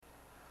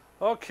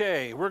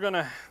Okay, we're going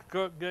to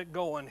get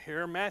going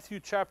here. Matthew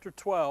chapter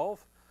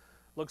 12.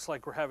 Looks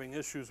like we're having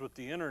issues with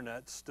the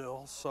internet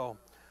still, so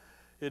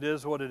it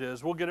is what it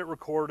is. We'll get it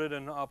recorded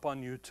and up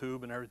on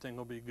YouTube and everything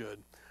will be good.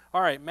 All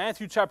right,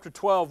 Matthew chapter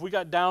 12. We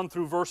got down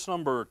through verse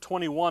number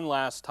 21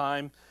 last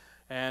time,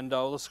 and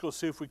let's go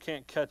see if we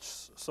can't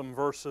catch some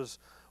verses.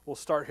 We'll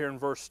start here in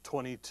verse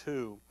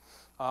 22.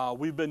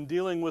 We've been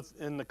dealing with,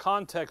 in the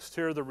context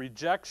here, the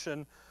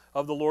rejection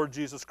of the Lord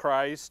Jesus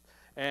Christ.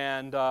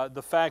 And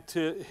the fact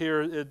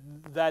here,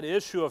 that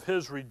issue of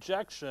his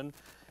rejection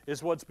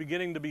is what's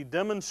beginning to be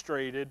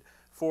demonstrated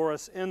for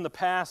us in the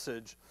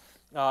passage.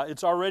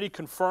 It's already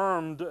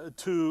confirmed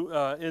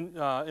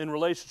in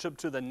relationship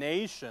to the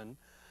nation,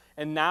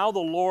 and now the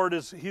Lord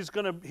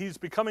he's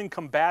becoming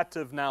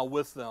combative now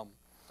with them,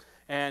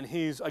 and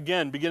he's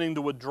again beginning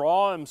to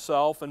withdraw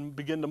himself and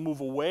begin to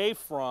move away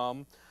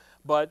from,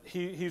 but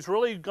he's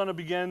really going to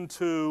begin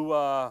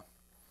to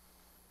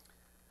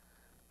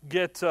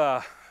get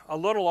a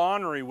little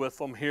ornery with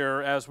them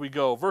here as we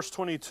go. Verse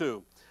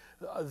 22,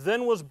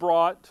 Then was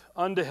brought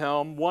unto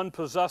him one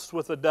possessed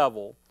with a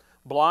devil,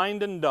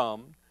 blind and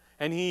dumb,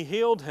 and he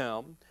healed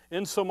him,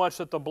 insomuch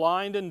that the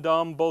blind and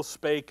dumb both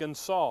spake and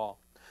saw.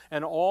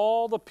 And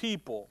all the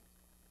people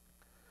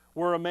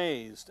were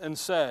amazed and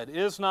said,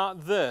 Is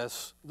not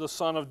this the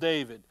Son of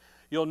David?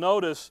 You'll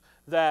notice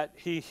that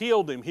he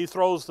healed him. He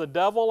throws the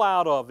devil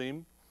out of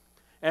him,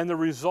 and the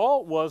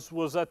result was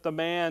that the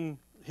man,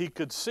 he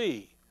could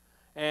see.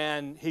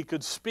 And he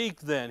could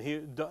speak then.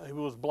 He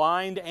was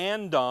blind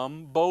and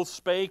dumb, both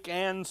spake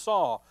and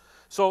saw.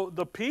 So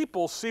the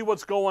people see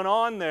what's going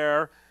on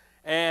there,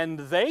 and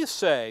they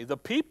say, the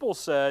people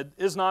said,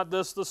 Is not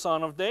this the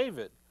Son of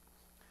David?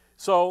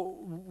 So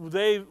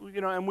they,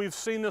 and we've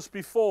seen this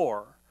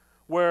before,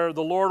 where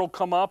the Lord will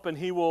come up and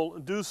he will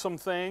do some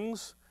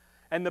things,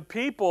 and the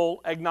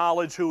people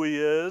acknowledge who he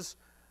is.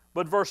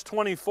 But verse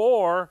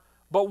 24,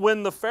 But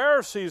when the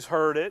Pharisees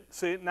heard it,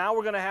 see, now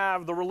we're going to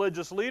have the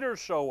religious leaders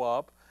show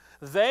up.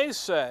 They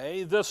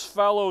say, This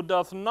fellow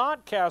doth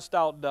not cast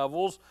out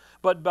devils,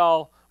 but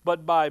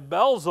by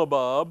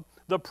Beelzebub,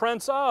 the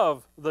prince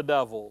of the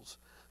devils.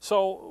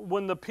 So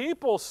when the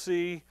people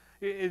see,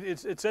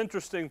 it's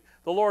interesting,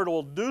 the Lord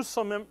will do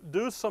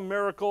some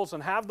miracles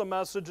and have the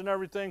message and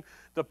everything.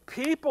 The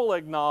people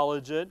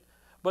acknowledge it,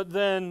 but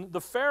then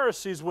the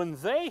Pharisees, when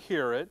they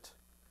hear it,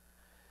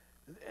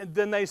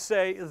 then they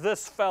say,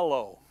 This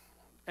fellow.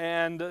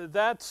 And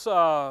that's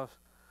a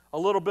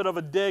little bit of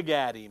a dig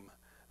at him.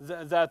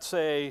 That's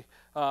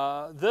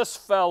this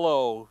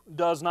fellow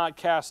does not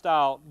cast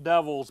out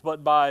devils,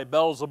 but by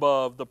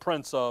Beelzebub, the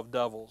prince of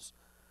devils.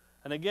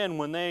 And again,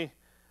 when they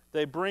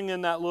bring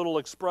in that little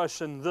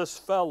expression, this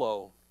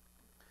fellow,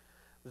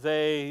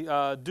 they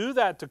do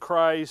that to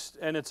Christ,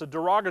 and it's a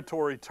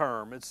derogatory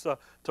term. It's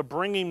to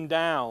bring him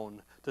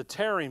down, to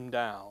tear him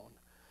down.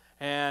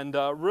 And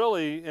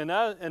really, in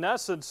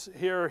essence,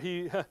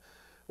 here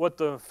what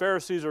the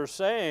Pharisees are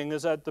saying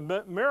is that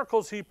the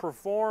miracles he's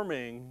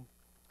performing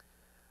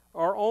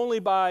are only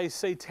by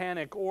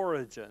satanic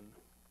origin,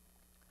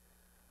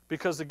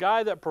 because the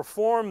guy that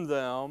performed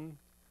them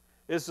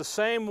is the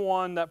same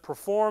one that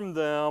performed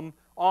them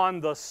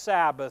on the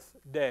Sabbath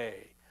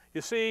day.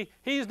 You see,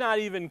 he's not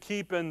even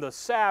keeping the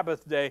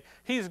Sabbath day.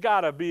 He's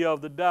got to be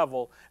of the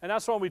devil. And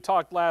that's why we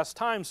talked last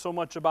time so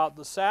much about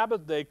the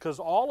Sabbath day, because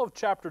all of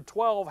chapter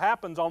 12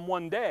 happens on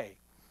one day.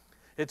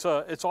 It's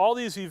all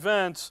these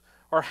events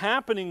are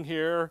happening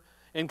here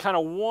in kind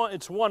of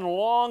it's one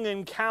long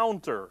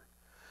encounter.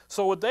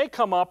 So what they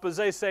come up is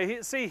they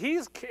say,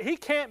 he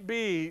can't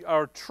be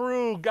a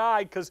true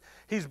guy because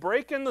he's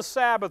breaking the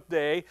Sabbath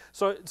day,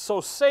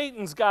 so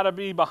Satan's got to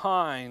be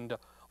behind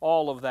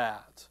all of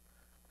that.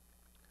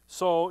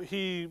 So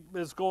he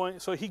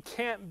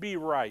can't be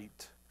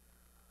right.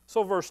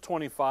 So verse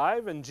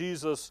 25, and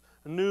Jesus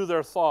knew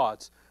their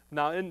thoughts.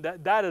 Now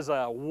that is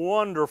a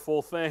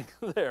wonderful thing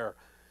there.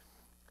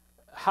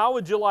 How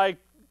would you like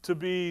to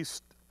be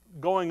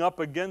going up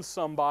against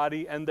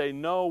somebody and they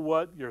know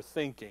what you're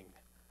thinking?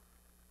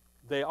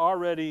 They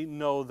already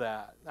know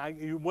that.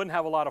 You wouldn't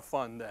have a lot of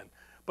fun then.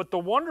 But the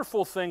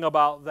wonderful thing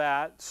about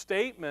that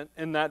statement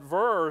in that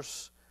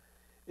verse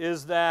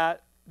is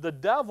that the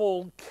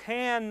devil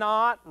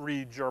cannot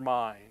read your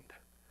mind.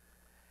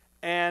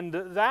 And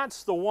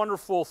that's the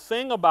wonderful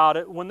thing about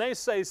it. When they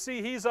say,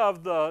 see, he's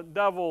of the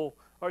devil,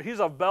 or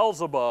he's of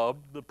Beelzebub,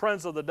 the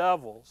prince of the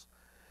devils,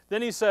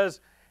 then he says,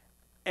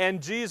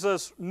 and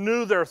Jesus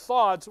knew their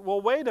thoughts.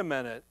 Well, wait a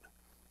minute.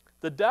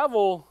 The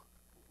devil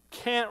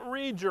can't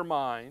read your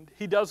mind.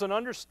 He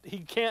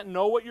can't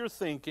know what you're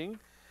thinking.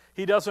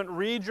 He doesn't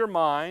read your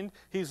mind.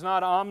 He's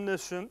not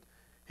omniscient.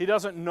 He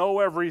doesn't know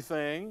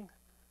everything.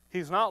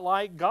 He's not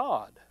like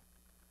God.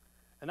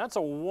 And that's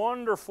a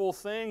wonderful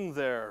thing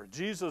there.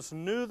 Jesus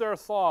knew their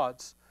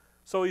thoughts.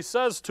 So he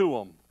says to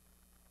them,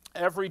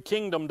 Every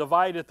kingdom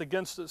divideth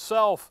against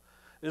itself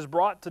is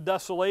brought to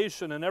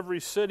desolation, and every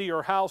city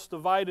or house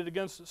divided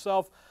against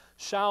itself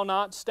shall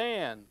not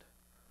stand.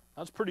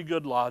 That's pretty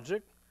good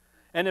logic.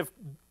 And if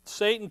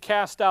Satan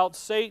cast out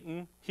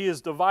Satan, he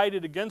is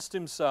divided against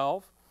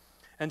himself.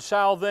 And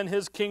shall then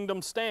his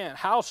kingdom stand?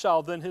 How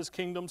shall then his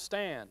kingdom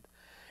stand?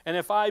 And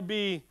if I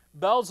by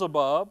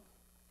Beelzebub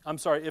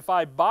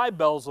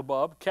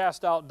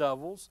cast out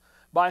devils,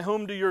 by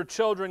whom do your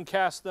children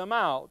cast them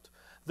out?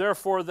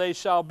 Therefore they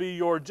shall be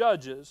your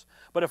judges.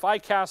 But if I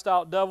cast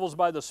out devils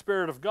by the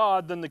Spirit of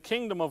God, then the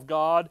kingdom of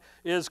God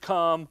is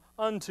come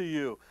unto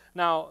you.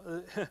 Now,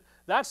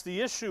 that's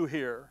the issue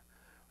here.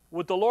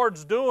 What the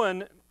Lord's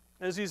doing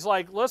is He's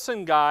like,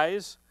 listen,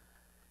 guys,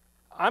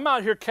 I'm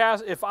out here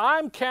if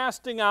I'm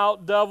casting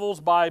out devils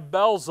by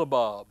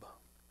Beelzebub,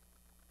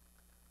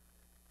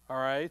 all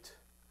right,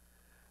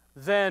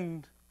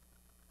 then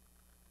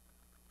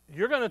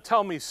you're going to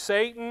tell me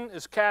Satan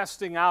is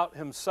casting out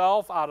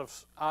himself out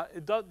of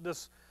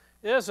this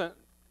isn't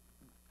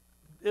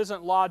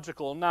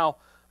logical. Now,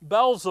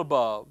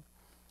 Beelzebub,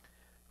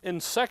 in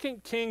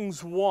 2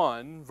 Kings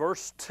 1,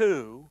 verse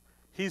 2,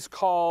 he's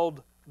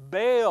called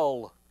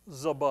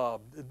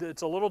Baal-zebub.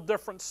 It's a little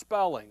different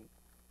spelling.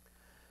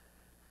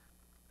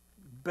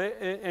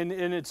 And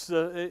it's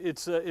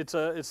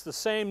the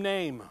same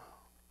name,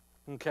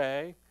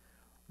 okay?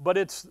 But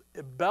it's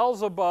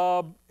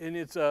Beelzebub, and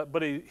it's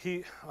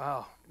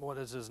what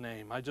is his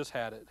name? I just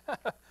had it.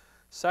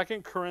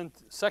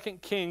 2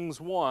 Kings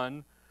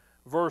 1,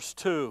 verse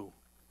 2.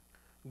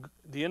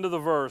 The end of the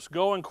verse.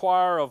 Go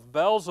inquire of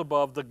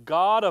Beelzebub, the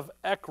god of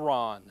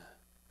Ekron,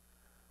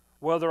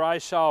 whether I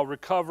shall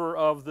recover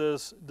of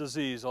this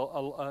disease.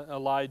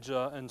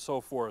 Elijah and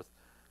so forth.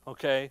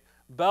 Okay?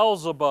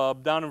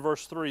 Beelzebub, down in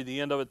verse 3,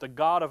 the end of it, the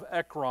god of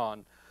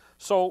Ekron.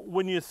 So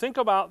when you think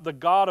about the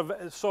god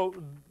of, so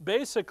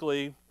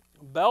basically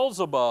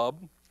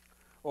Beelzebub,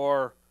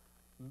 or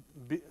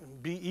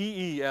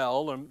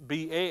B-E-E-L and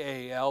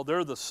B-A-A-L,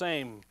 they're the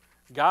same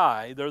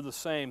guy, they're the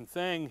same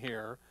thing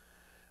here.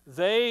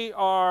 They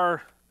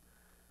are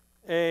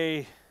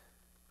I'm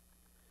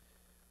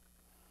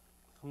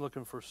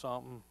looking for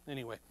something,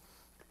 anyway.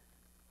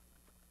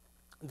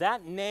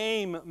 That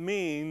name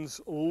means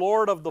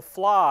Lord of the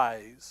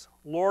Flies,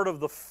 Lord of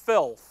the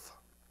Filth.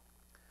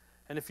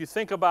 And if you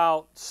think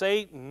about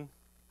Satan,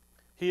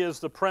 he is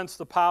the prince,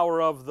 the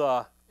power of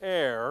the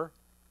air.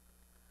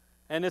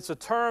 And it's a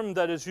term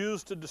that is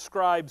used to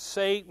describe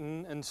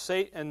Satan and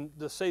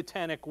the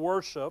satanic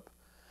worship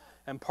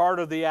and part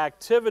of the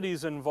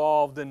activities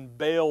involved in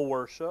Baal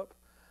worship.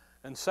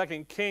 In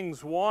 2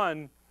 Kings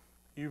 1,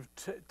 you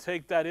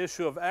take that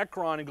issue of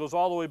Ekron, it goes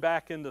all the way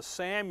back into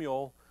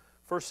Samuel,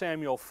 1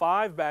 Samuel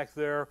 5 back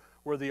there,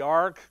 where the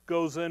ark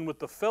goes in with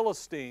the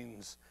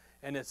Philistines.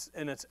 And it's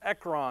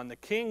Ekron, the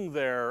king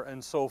there,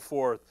 and so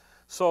forth.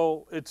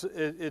 So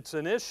it's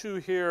an issue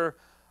here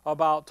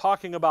about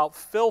talking about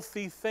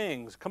filthy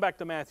things. Come back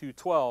to Matthew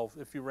 12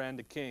 if you ran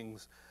to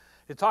Kings.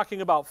 It's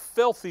talking about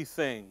filthy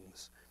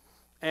things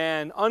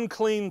and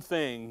unclean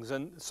things.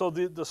 And so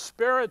the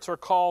spirits are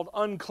called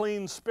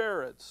unclean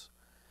spirits.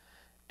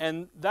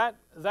 And that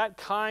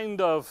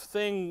kind of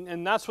thing,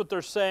 and that's what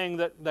they're saying,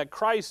 that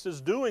Christ is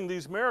doing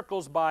these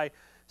miracles by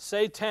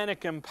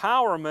satanic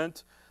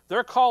empowerment.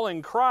 They're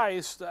calling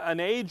Christ an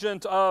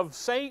agent of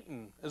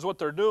Satan, is what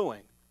they're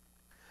doing.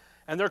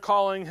 And they're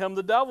calling him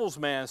the devil's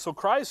man. So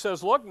Christ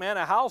says, look, man,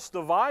 a house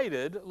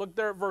divided, look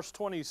there at verse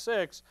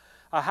 26,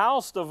 a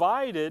house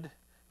divided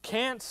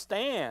can't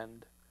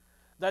stand.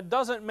 That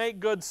doesn't make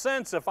good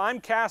sense. If I'm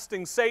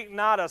casting Satan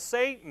out of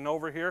Satan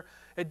over here,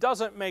 it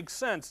doesn't make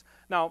sense.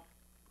 Now,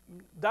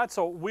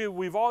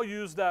 we've all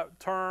used that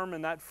term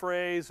and that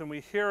phrase, and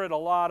we hear it a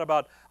lot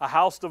about a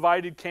house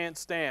divided can't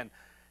stand.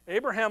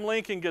 Abraham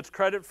Lincoln gets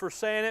credit for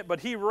saying it,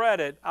 but he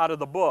read it out of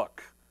the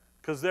book,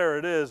 because there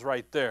it is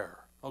right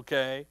there,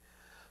 okay?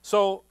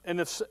 So,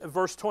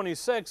 verse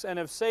 26, and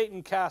if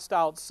Satan cast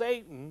out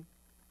Satan,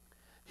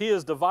 he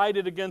is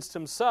divided against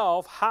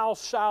himself, how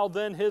shall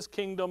then his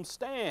kingdom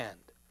stand?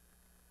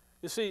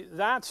 You see,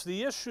 that's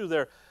the issue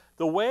there.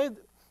 The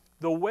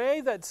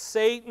way that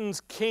Satan's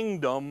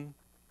kingdom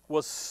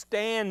was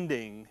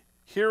standing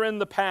here in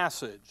the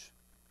passage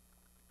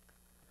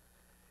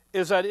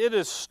is that it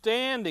is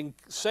standing,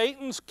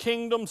 Satan's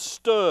kingdom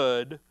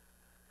stood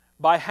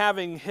by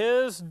having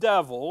his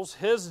devils,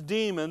 his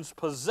demons,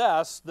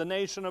 possess the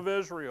nation of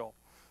Israel.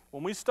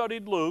 When we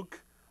studied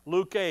Luke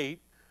 8,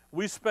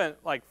 we spent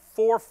like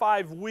 4 or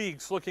 5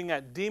 weeks looking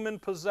at demon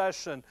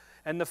possession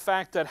and the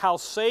fact that how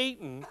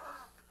Satan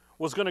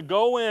was going to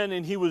go in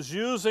and he was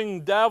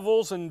using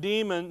devils and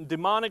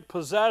demonic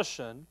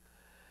possession,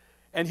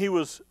 and he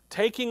was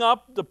taking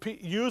up,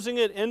 using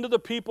it into the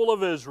people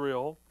of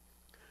Israel,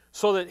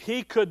 so that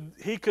he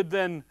could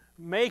then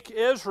make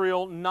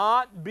Israel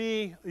not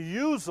be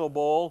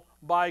usable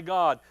by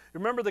God.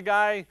 Remember the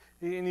guy,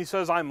 and he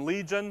says, I'm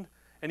Legion,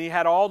 and he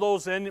had all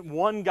those in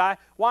one guy.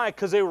 Why?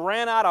 Because they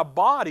ran out of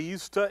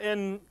bodies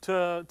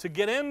to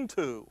get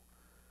into.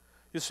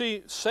 You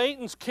see,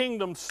 Satan's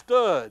kingdom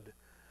stood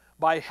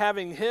by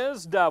having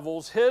his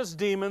devils, his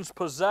demons,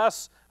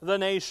 possess the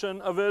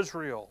nation of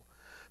Israel.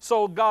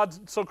 So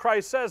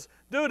Christ says,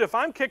 dude, if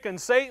I'm kicking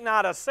Satan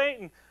out of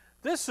Satan,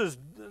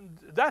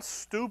 that's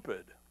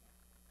stupid.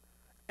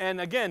 And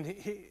again,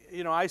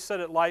 I said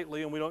it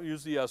lightly, and we don't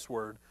use the S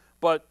word,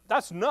 But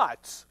that's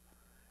nuts.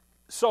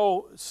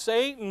 So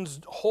Satan's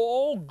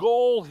whole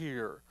goal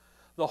here,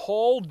 the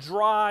whole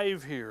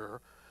drive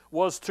here,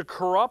 was to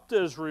corrupt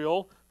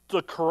Israel,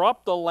 to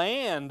corrupt the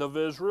land of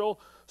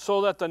Israel,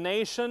 so that the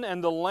nation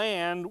and the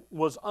land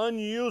was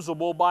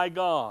unusable by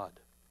God.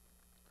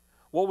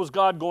 What was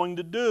God going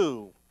to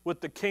do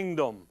with the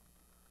kingdom,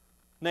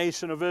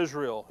 nation of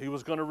Israel? He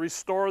was going to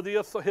restore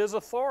his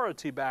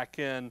authority back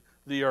in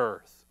the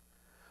earth.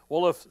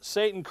 Well, if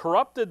Satan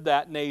corrupted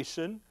that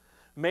nation,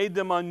 made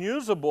them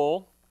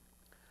unusable,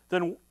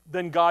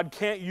 then God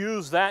can't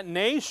use that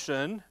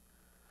nation,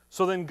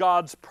 so then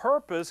God's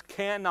purpose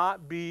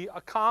cannot be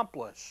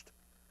accomplished.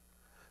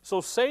 So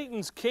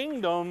Satan's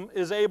kingdom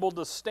is able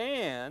to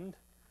stand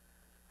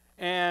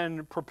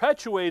and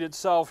perpetuate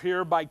itself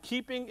here by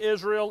keeping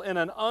Israel in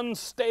an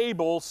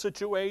unstable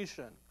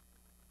situation.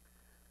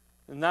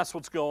 And that's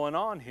what's going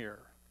on here.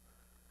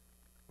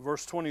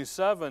 Verse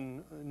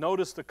 27,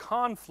 notice the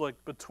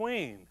conflict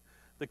between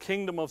the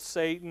kingdom of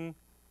Satan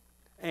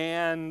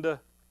and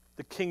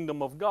the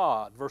kingdom of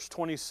God. Verse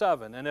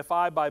 27, and if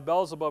I by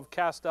Beelzebub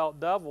cast out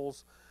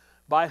devils,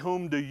 by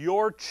whom do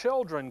your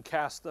children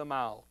cast them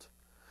out?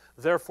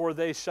 Therefore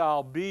they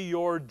shall be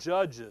your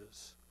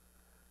judges.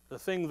 The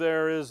thing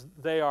there is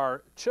they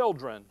are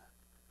children,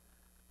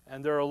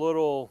 and they're a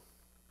little,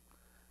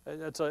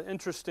 it's an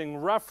interesting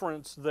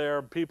reference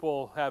there.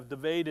 People have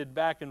debated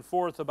back and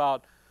forth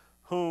about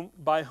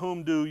by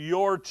whom do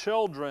your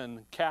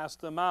children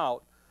cast them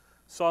out.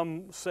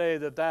 Some say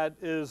that that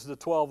is the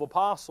 12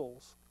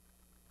 apostles.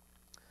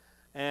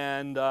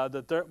 And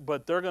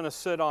but they're going to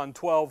sit on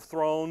 12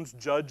 thrones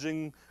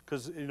judging,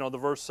 because the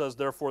verse says,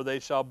 therefore they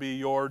shall be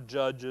your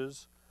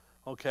judges.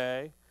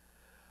 Okay?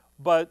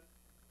 But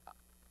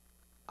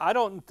I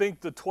don't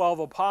think the 12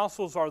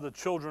 apostles are the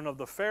children of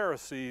the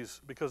Pharisees,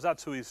 because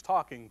that's who he's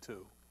talking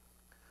to.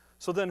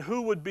 So then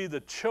who would be the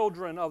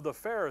children of the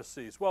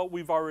Pharisees? Well,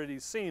 we've already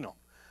seen them.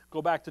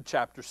 Go back to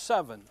chapter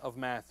 7 of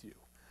Matthew.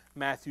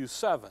 Matthew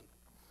 7.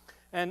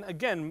 And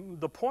again,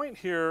 the point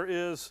here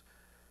is,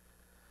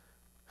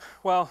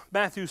 well,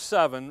 Matthew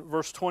 7,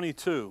 verse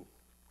 22.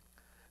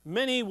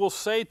 Many will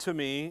say to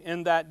me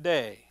in that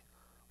day,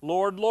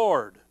 Lord,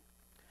 Lord,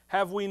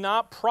 have we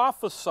not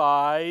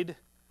prophesied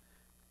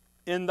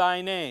in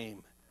thy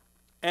name?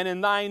 And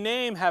in thy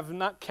name have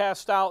not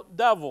cast out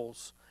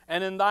devils,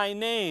 and in thy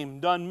name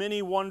done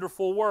many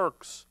wonderful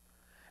works.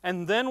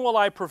 And then will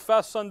I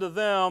profess unto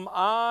them,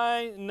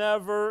 I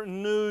never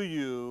knew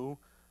you.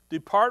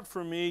 Depart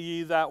from me,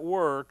 ye that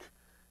work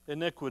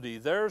iniquity.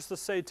 There's the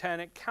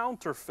satanic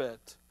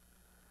counterfeit.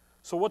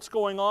 So what's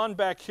going on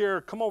back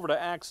here? Come over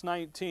to Acts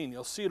 19.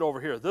 You'll see it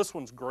over here. This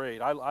one's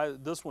great. I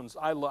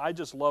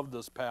just love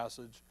this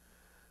passage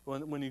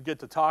when you get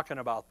to talking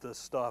about this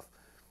stuff.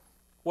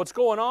 What's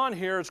going on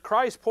here is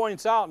Christ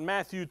points out in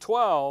Matthew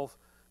 12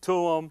 to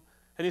them,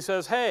 and he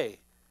says, hey,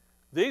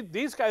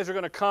 these guys are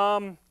going to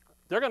come.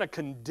 They're going to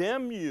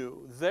condemn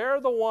you. They're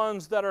the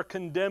ones that are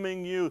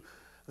condemning you.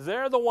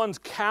 They're the ones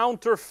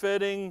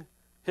counterfeiting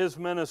his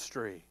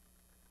ministry.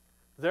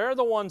 They're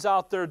the ones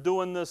out there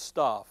doing this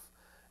stuff.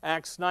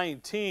 Acts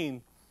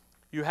 19,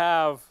 you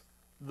have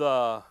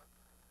a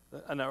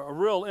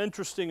real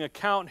interesting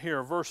account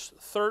here, verse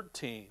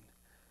 13,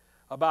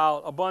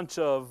 about a bunch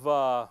of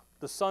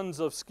the sons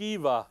of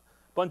Sceva, a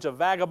bunch of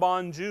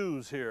vagabond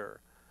Jews here.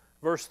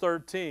 Verse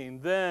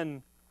 13,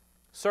 then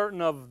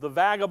certain of the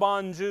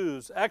vagabond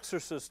Jews,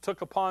 exorcists,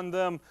 took upon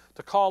them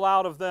to call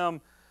out of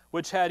them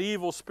which had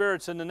evil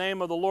spirits in the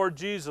name of the Lord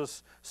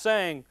Jesus,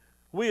 saying,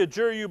 we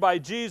adjure you by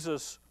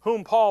Jesus,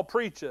 whom Paul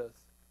preacheth.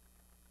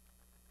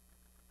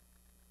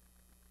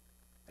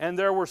 And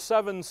there were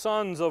 7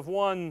 sons of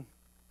one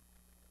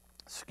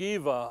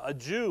Sceva, a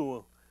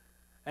Jew,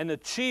 and the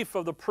chief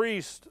of the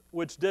priests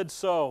which did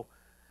so.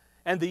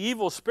 And the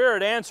evil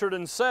spirit answered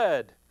and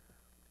said,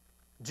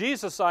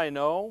 Jesus I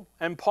know,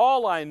 and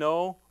Paul I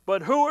know,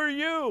 but who are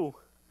you?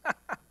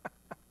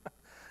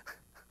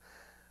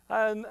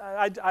 And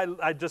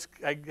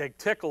it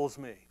tickles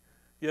me.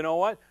 You know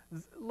what?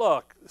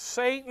 Look,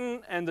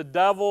 Satan and the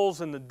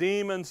devils and the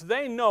demons,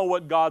 they know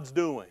what God's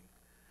doing.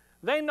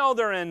 They know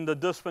they're in the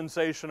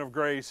dispensation of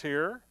grace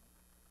here.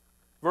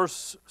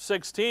 Verse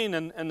 16,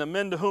 and the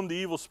men to whom the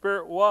evil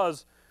spirit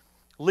was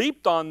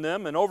leaped on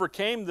them and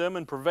overcame them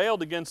and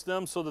prevailed against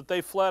them, so that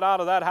they fled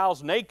out of that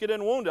house naked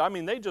and wounded. I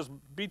mean, they just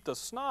beat the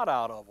snot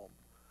out of them,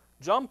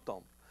 jumped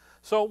them.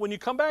 So when you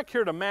come back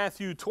here to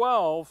Matthew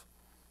 12,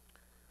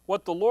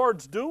 what the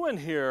Lord's doing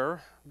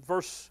here,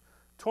 verse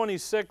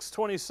 26,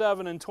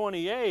 27, and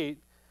 28,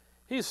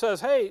 he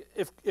says, hey,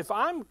 if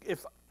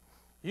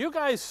you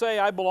guys say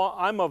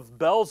I'm of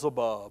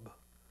Beelzebub,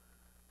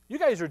 you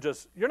guys are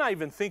you're not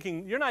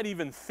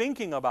even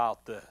thinking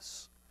about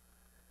this.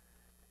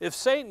 If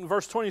Satan,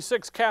 verse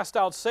 26, cast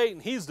out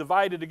Satan, he's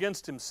divided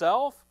against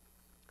himself.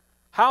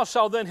 How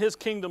shall then his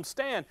kingdom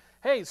stand?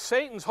 Hey,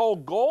 Satan's whole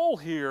goal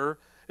here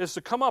is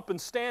to come up and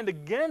stand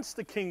against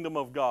the kingdom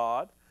of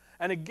God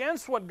and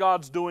against what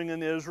God's doing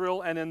in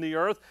Israel and in the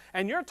earth.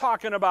 And you're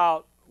talking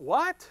about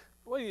what?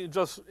 Well,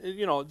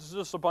 it's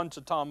just a bunch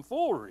of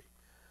tomfoolery.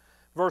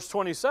 Verse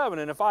 27,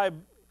 and if I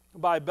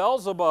by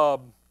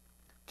Beelzebub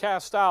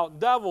cast out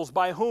devils,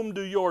 by whom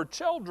do your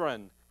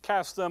children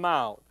cast them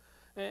out?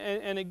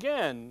 And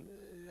again,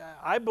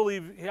 I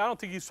don't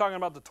think he's talking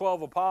about the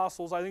 12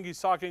 apostles. I think he's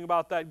talking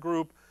about that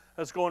group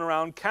that's going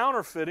around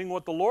counterfeiting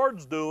what the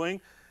Lord's doing.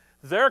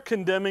 They're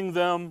condemning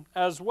them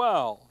as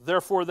well.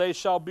 Therefore, they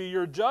shall be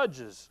your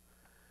judges.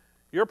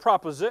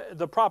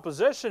 The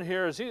proposition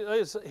here is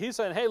he's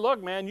saying, hey,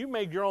 look, man, you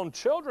made your own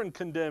children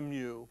condemn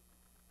you.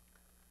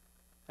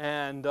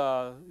 And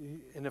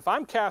if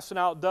I'm casting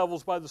out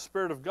devils by the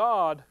Spirit of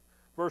God,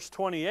 verse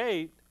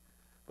 28,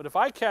 but if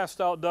I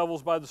cast out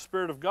devils by the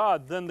Spirit of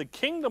God, then the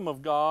kingdom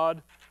of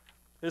God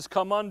is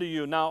come unto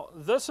you. Now,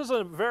 this is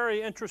a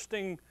very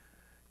interesting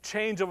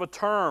change of a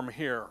term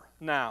here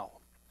now,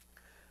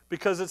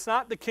 because it's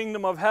not the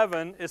kingdom of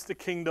heaven, it's the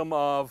kingdom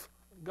of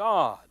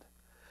God.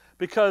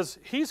 Because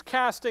he's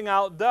casting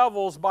out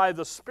devils by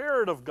the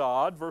Spirit of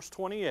God, verse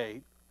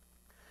 28.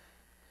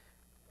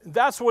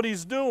 That's what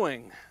he's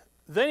doing.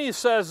 Then he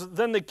says,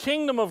 then the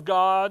kingdom of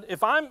God,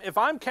 if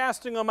I'm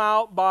casting them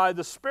out by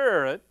the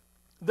Spirit,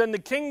 then the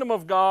kingdom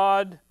of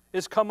God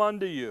is come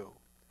unto you.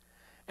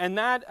 And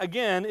that,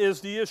 again,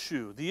 is the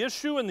issue. The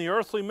issue in the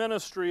earthly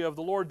ministry of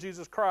the Lord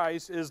Jesus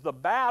Christ is the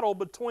battle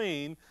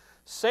between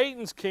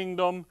Satan's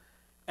kingdom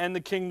and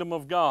the kingdom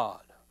of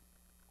God.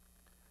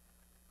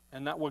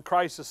 And that what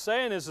Christ is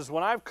saying is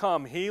when I've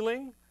come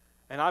healing,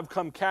 and I've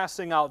come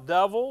casting out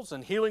devils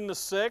and healing the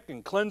sick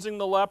and cleansing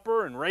the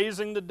leper and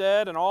raising the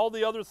dead and all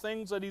the other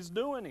things that he's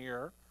doing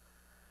here,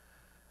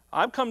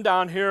 I've come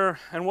down here,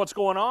 and what's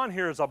going on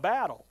here is a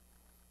battle,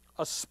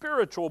 a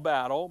spiritual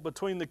battle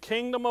between the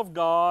kingdom of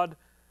God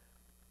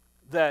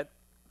that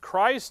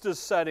Christ is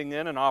setting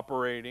in and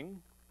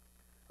operating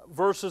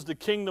versus the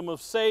kingdom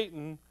of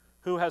Satan,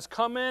 who has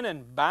come in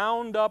and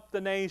bound up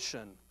the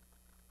nation.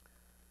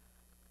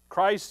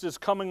 Christ is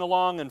coming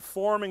along and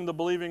forming the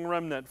believing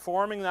remnant,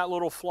 forming that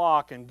little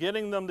flock and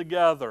getting them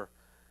together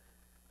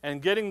and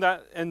getting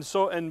that,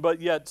 but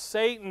yet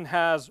Satan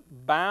has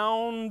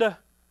bound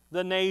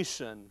the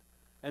nation,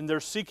 and they're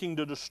seeking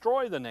to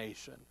destroy the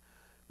nation.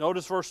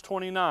 Notice verse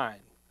 29.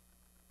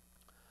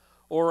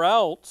 Or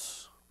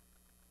else,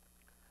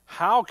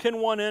 how can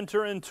one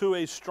enter into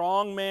a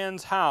strong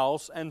man's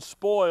house and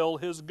spoil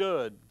his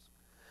goods,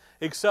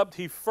 except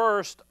he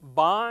first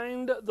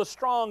bind the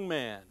strong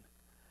man,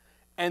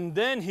 and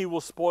then he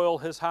will spoil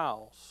his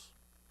house?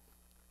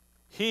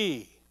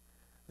 He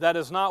that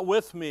is not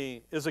with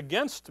me is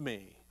against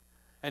me,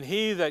 and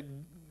he that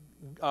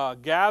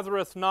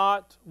gathereth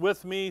not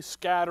with me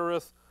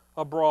scattereth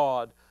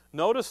abroad.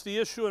 Notice the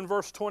issue in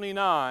verse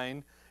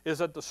 29 is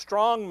that the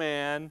strong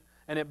man,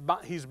 and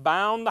he's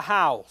bound the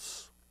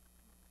house.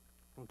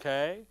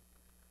 Okay?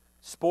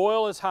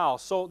 Spoil his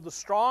house. So the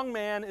strong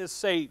man is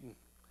Satan.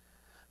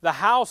 The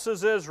house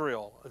is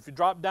Israel. If you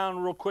drop down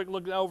real quick,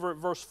 look over at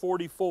verse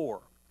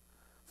 44,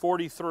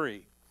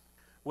 43.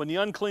 When the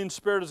unclean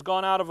spirit is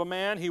gone out of a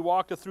man, he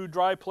walketh through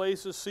dry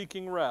places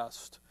seeking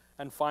rest,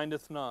 and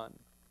findeth none.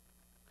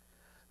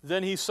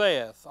 Then he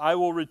saith, I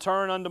will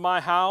return unto my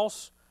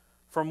house,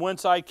 from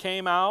whence I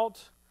came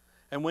out.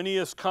 And when he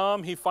is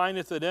come, he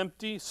findeth it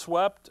empty,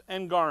 swept,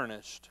 and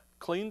garnished,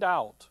 cleaned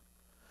out.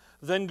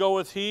 Then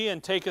goeth he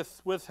and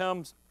taketh with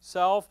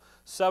himself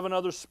 7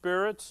 other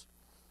spirits,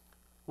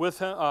 with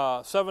him,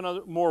 7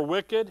 other more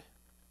wicked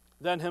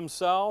than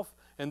himself,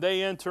 and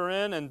they enter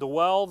in and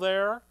dwell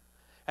there.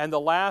 And the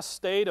last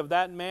state of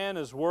that man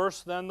is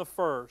worse than the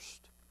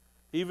first.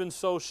 Even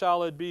so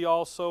shall it be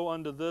also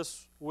unto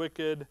this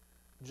wicked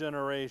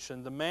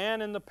generation. The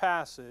man in the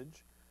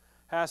passage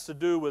has to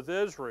do with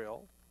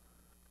Israel.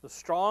 The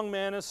strong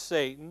man is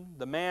Satan.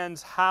 The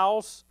man's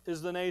house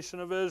is the nation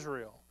of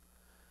Israel.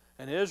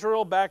 And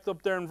Israel, backed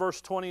up there in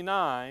verse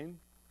 29,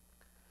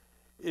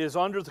 is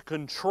under the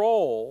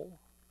control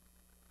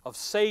of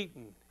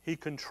Satan. He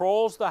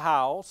controls the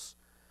house.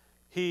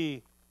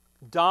 He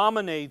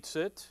dominates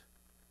it.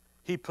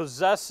 He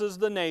possesses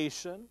the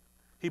nation.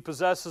 He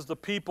possesses the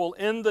people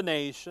in the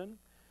nation.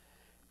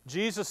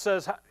 Jesus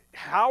says,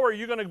 how are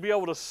you going to be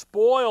able to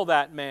spoil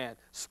that man?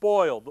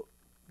 Spoil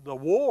the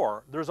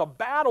war. There's a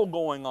battle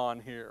going on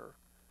here.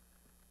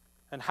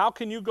 And how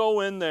can you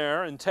go in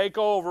there and take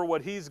over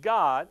what he's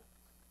got,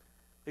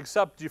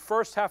 except you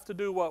first have to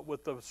do what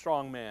with the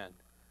strong man?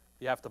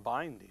 You have to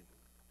bind him.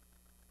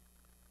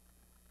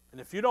 And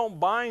if you don't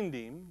bind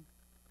him,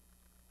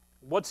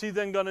 what's he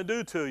then going to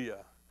do to you?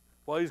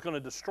 Well, he's going to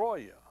destroy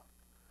you.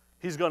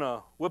 He's going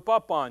to whip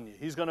up on you.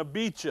 He's going to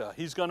beat you.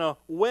 He's going to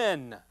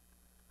win.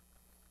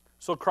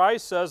 So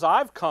Christ says,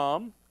 I've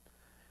come,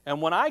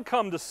 and when I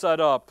come to set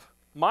up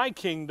my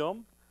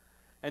kingdom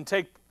and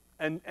take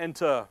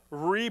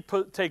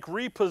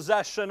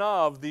repossession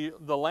of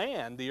the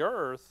land, the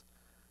earth,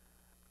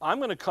 I'm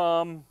going to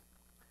come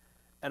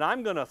and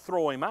I'm going to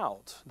throw him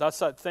out. That's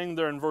that thing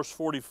there in verse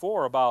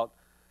 44 about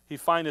he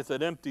findeth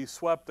it empty,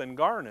 swept, and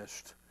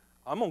garnished.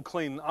 I'm going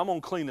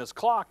to clean his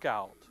clock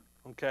out,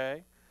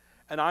 okay?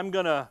 And I'm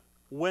going to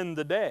win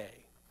the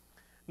day.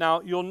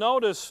 Now, you'll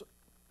notice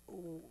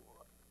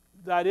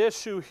that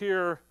issue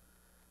here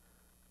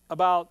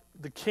about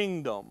the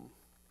kingdom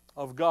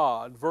of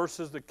God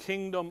versus the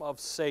kingdom of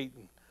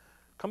Satan.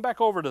 Come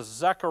back over to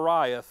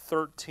Zechariah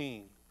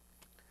 13.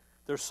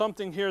 There's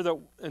something here that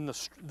in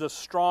the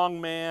strong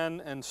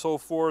man and so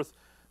forth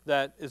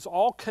that is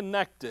all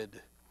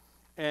connected,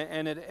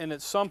 and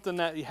it's something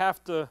that you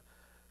have to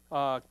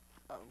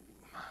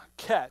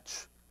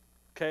catch.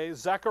 Okay,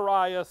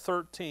 Zechariah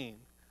 13.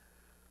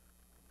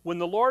 When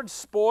the Lord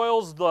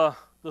spoils the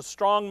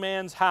strong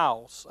man's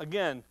house,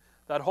 again,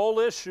 that whole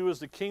issue is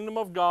the kingdom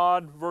of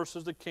God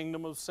versus the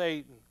kingdom of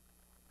Satan.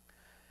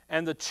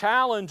 And the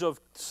challenge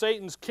of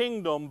Satan's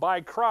kingdom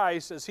by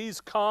Christ is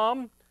he's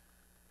come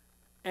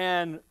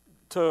and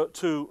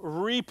to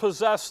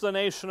repossess the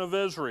nation of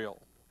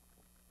Israel,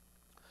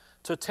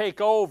 to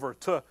take over,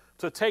 to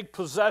take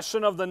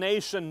possession of the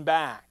nation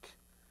back.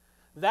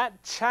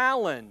 That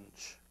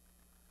challenge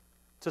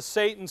to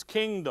Satan's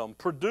kingdom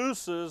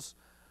produces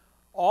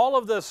all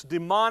of this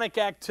demonic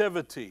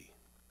activity.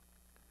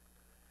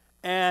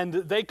 And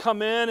they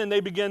come in and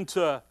they begin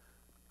to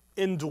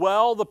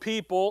indwell the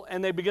people,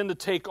 and they begin to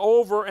take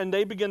over, and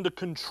they begin to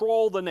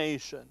control the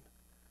nation.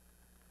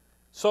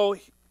 So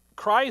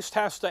Christ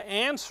has to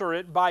answer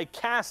it by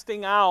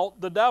casting out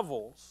the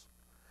devils,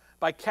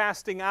 by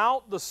casting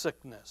out the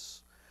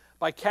sickness,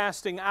 by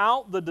casting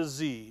out the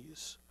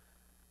disease,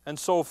 and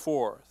so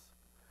forth.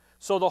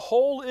 So the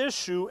whole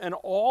issue and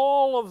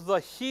all of the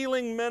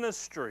healing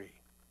ministry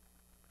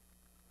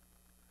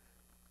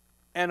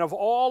and of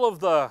all of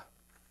the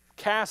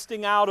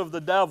casting out of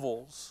the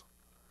devils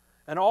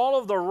and all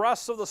of the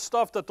rest of the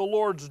stuff that the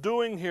Lord's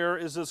doing here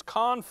is this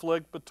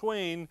conflict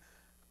between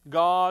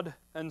God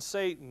and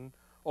Satan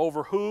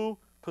over who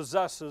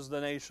possesses the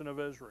nation of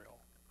Israel.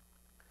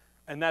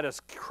 And that is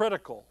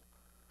critical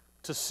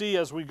to see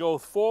as we go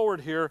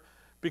forward here,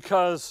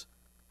 because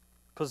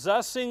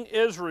possessing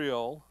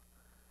Israel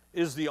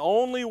is the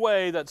only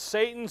way that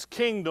Satan's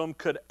kingdom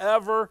could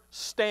ever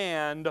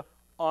stand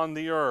on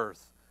the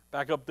earth.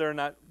 Back up there in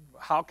that,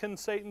 how can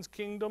Satan's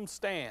kingdom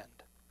stand?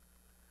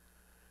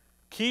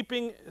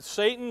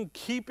 Satan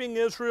keeping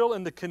Israel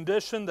in the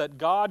condition that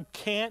God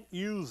can't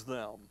use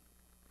them.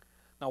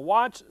 Now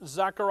watch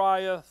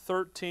Zechariah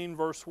 13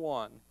 verse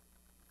 1.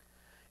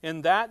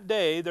 In that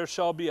day there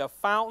shall be a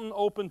fountain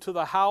open to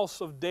the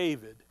house of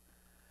David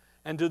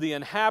and to the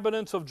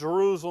inhabitants of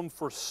Jerusalem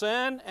for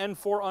sin and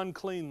for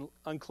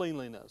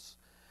uncleanliness.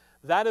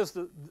 That is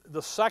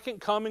the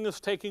second coming is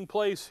taking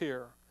place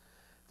here.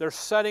 They're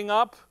setting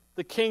up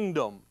the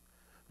kingdom.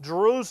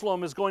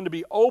 Jerusalem is going to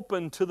be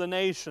open to the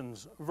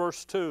nations,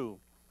 verse 2.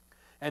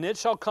 And it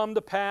shall come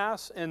to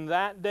pass in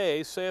that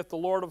day, saith the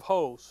Lord of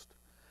hosts,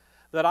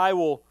 that I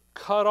will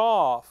cut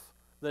off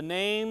the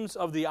names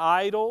of the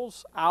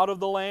idols out of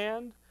the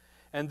land,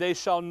 and they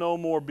shall no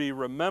more be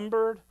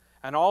remembered.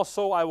 And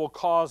also I will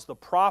cause the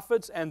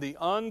prophets and the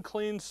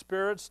unclean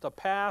spirits to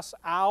pass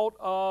out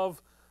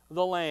of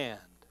the land.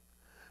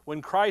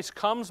 When Christ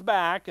comes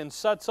back and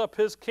sets up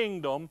His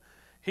kingdom,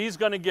 He's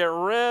going to get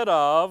rid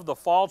of the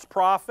false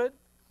prophet,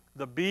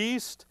 the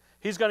beast.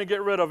 He's going to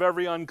get rid of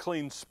every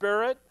unclean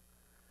spirit.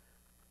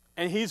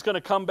 And He's going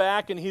to come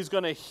back and He's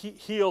going to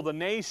heal the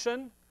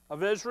nation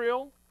of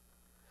Israel.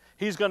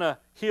 He's going to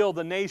heal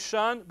the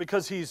nation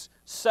because He's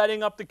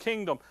setting up the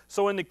kingdom.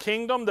 So in the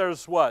kingdom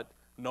there's what?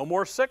 No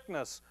more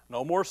sickness,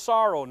 no more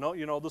sorrow. No,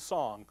 you know the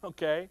song,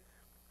 okay?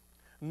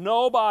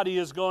 Nobody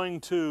is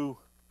going to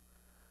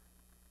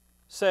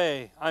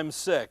say, I'm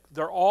sick.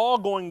 They're all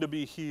going to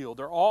be healed.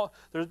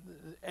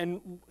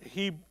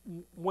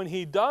 When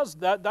He does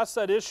that, that's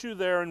that issue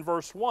there in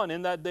verse 1.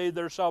 In that day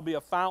there shall be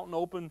a fountain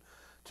open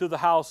to the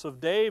house of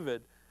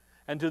David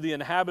and to the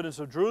inhabitants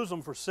of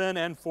Jerusalem for sin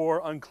and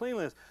for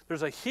uncleanness.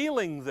 There's a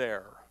healing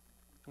there.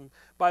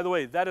 By the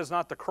way, that is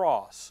not the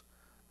cross.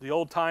 The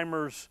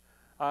old-timers,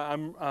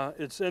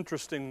 it's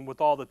interesting, with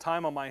all the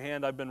time on my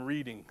hand, I've been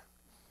reading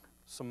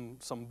some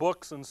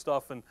books and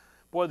stuff, and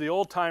boy, the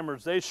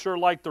old-timers, they sure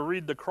like to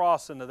read the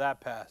cross into that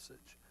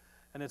passage.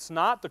 And it's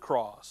not the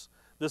cross.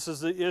 This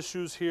is the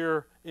issues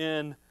here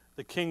in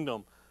the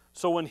kingdom.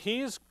 So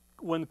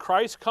when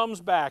Christ comes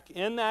back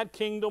in that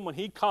kingdom, when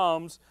He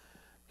comes,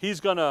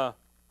 He's going to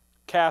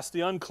cast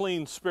the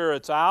unclean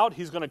spirits out.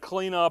 He's going to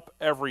clean up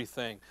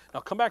everything. Now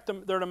come back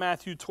there to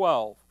Matthew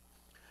 12,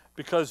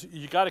 because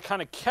you got to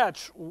kind of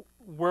catch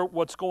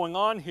what's going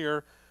on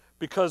here,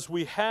 because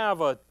we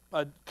have a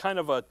kind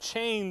of a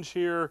change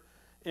here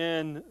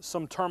in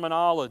some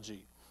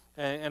terminology.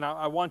 And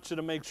I want you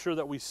to make sure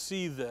that we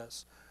see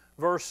this.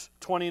 Verse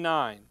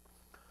 29.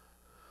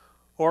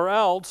 Or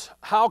else,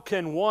 how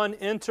can one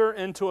enter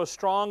into a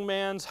strong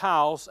man's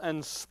house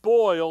and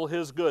spoil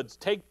his goods,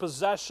 take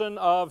possession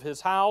of his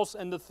house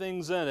and the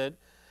things in it,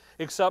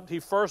 except he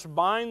first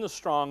bind the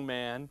strong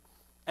man,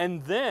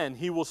 and then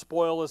he will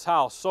spoil his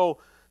house? So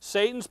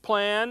Satan's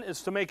plan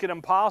is to make it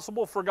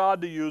impossible for God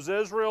to use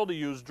Israel, to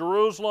use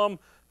Jerusalem,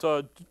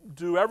 to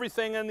do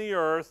everything in the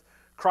earth.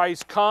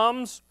 Christ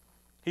comes,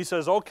 He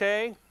says,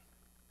 okay,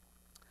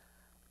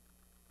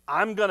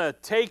 I'm going to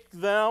take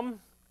them,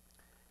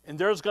 and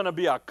there's going to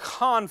be a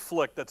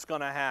conflict that's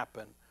going to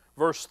happen.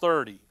 Verse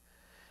 30,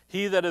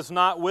 He that is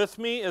not with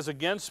me is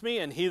against me,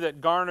 and he that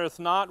garnereth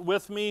not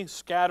with me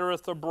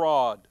scattereth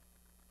abroad.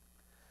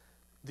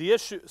 The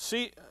issue,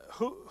 see,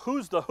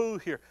 who's the who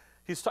here?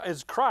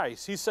 It's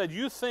Christ. He said,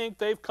 you think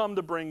they've come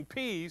to bring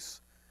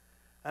peace,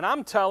 and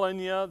I'm telling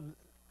you,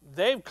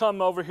 they've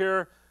come over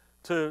here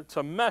to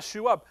mess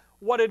you up.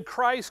 What did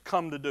Christ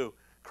come to do?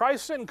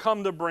 Christ didn't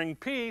come to bring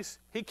peace.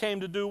 He came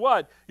to do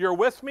what? You're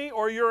with me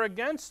or you're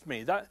against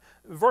me.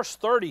 Verse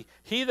 30,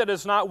 he that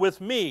is not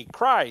with me,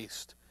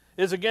 Christ,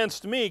 is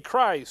against me,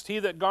 Christ. He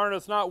that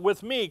garnereth not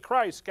with me,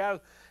 Christ.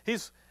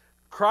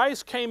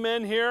 Christ came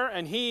in here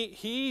and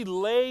he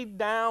laid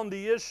down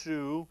the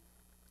issue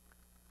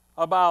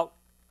about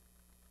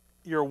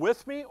you're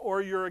with me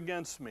or you're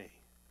against me.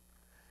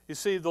 You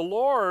see, the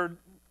Lord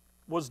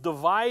was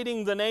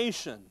dividing the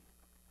nation.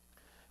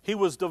 He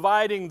was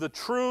dividing the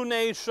true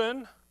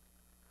nation,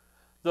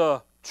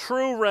 the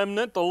true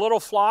remnant, the little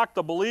flock,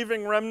 the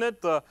believing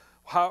remnant, the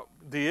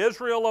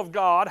Israel of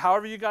God,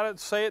 however you got to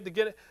say it to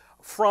get it,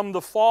 from the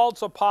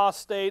false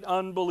apostate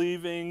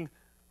unbelieving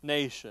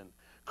nation.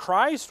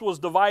 Christ was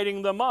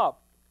dividing them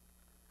up.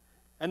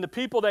 And the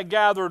people that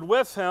gathered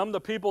with him, the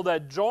people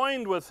that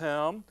joined with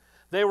him,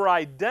 they were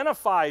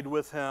identified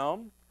with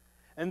him,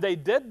 and they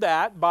did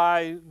that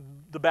by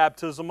the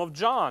baptism of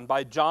John,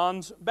 by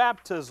John's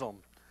baptism.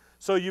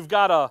 So you've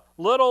got a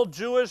little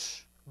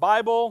Jewish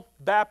Bible,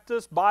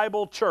 Baptist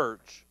Bible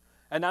church,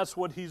 and that's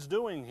what he's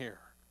doing here.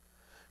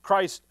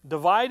 Christ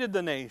divided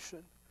the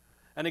nation.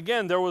 And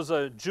again, there was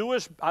a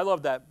Jewish, I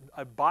love that,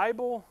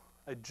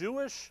 a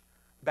Jewish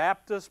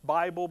Baptist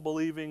Bible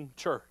believing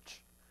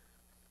church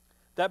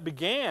that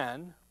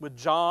began with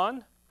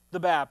John the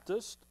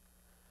Baptist.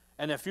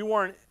 And if you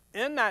weren't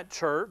in that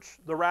church,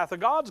 the wrath of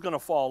God's going to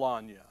fall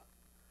on you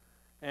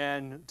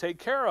and take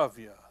care of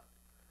you.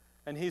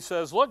 And he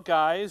says, look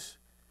guys,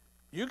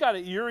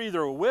 you're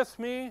either with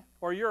me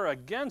or you're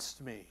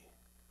against me.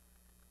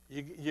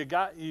 You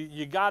got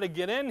to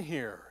get in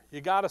here.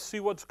 You got to see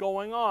what's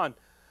going on.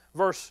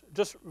 Verse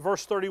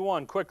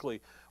 31 quickly.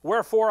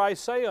 Wherefore I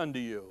say unto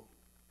you,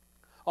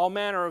 all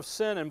manner of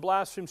sin and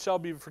blasphemy shall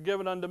be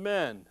forgiven unto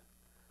men,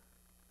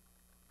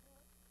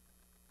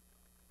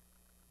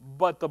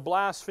 but the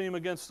blaspheme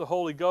against the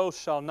Holy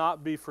Ghost shall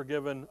not be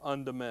forgiven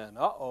unto men.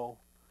 Uh-oh.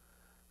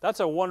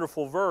 That's a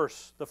wonderful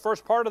verse. The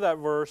first part of that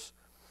verse,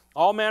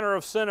 all manner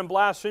of sin and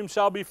blaspheme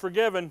shall be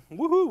forgiven.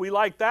 Woohoo, we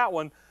like that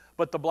one.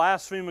 But the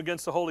blaspheme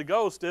against the Holy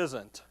Ghost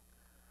isn't.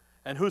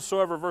 And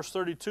whosoever, verse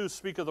 32,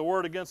 speaketh the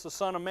word against the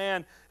Son of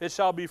Man, it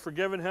shall be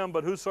forgiven him.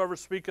 But whosoever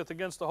speaketh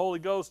against the Holy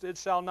Ghost, it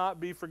shall not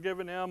be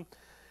forgiven him,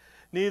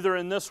 neither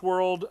in this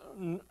world,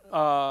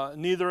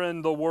 neither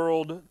in the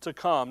world to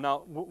come.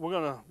 Now, we're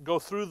going to go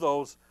through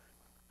those,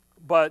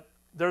 but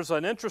there's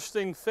an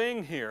interesting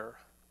thing here,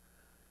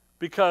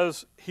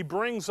 because he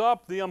brings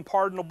up the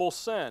unpardonable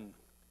sin.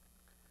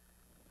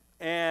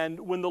 And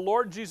when the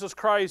Lord Jesus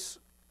Christ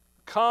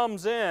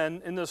comes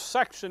in this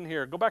section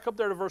here, go back up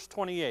there to verse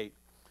 28.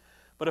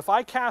 But if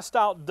I cast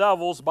out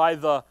devils by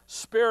the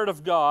Spirit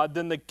of God,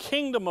 then the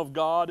kingdom of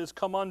God is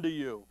come unto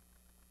you.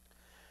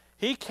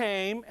 He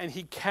came and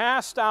he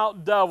cast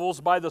out devils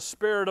by the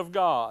Spirit of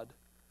God.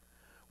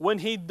 When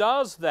he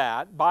does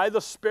that by the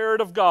Spirit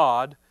of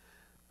God,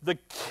 the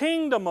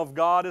kingdom of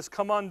God is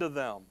come unto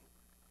them.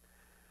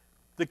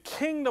 The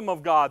kingdom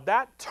of God,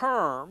 that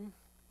term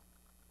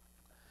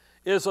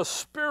is a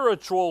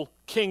spiritual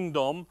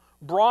kingdom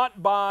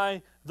brought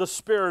by the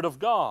Spirit of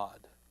God.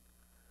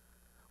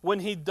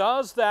 When he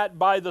does that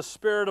by the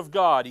Spirit of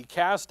God, he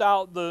cast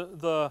out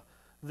the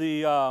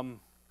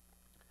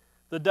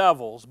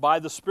devils by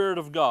the Spirit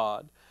of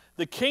God.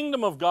 The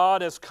kingdom of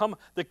God has come.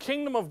 The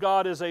kingdom of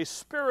God is a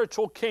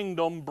spiritual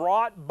kingdom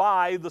brought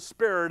by the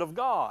Spirit of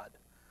God.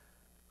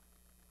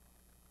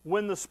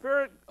 When the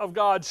Spirit of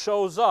God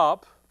shows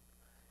up,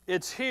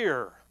 it's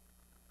here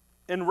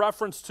in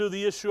reference to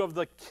the issue of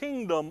the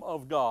kingdom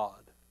of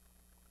God.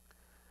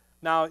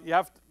 Now, you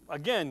have to,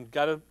 again,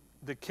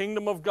 the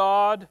kingdom of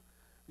God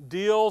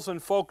deals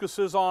and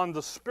focuses on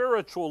the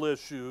spiritual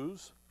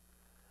issues.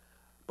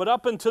 But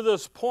up until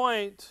this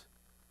point,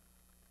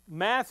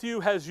 Matthew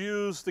has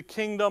used the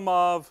kingdom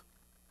of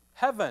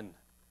heaven.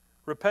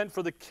 Repent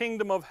for the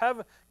kingdom of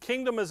heaven.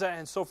 Kingdom is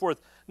and so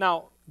forth.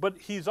 Now, but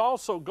he's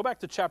also, go back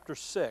to chapter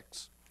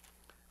 6.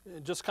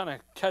 Just kind of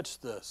catch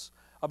this.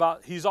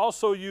 He's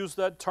also used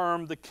that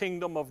term, the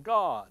kingdom of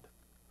God.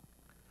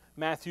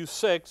 Matthew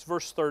 6,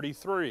 verse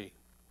 33.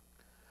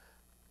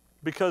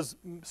 Because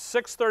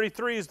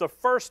 6:33 is the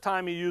first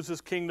time he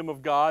uses kingdom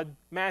of God.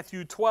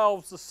 Matthew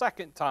 12 is the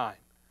second time.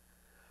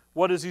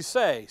 What does he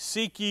say?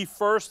 Seek ye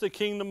first the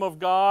kingdom of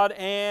God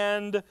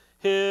and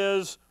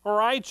his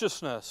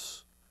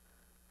righteousness,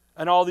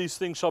 and all these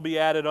things shall be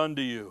added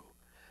unto you.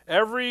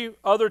 Every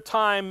other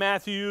time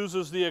Matthew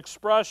uses the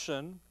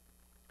expression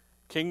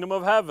kingdom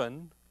of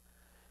heaven,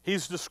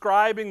 he's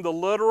describing the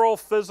literal,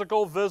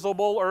 physical,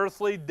 visible,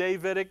 earthly,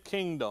 Davidic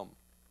kingdom.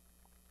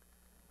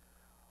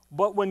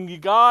 But when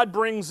God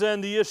brings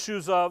in the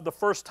issues of, the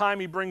first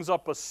time he brings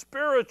up a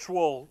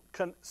spiritual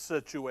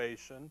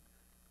situation,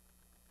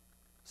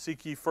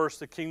 Seek ye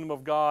first the kingdom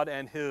of God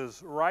and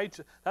His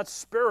righteousness. That's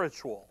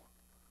spiritual.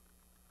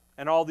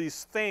 And all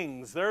these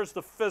things, there's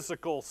the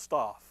physical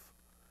stuff.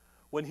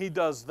 When he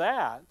does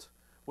that,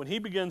 when he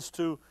begins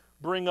to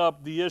bring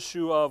up the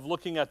issue of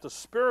looking at the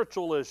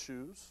spiritual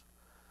issues,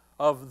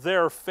 of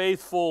their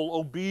faithful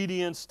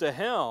obedience to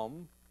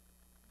Him,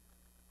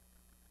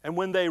 and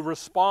when they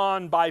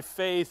respond by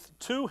faith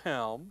to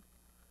Him,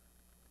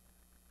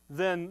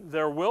 then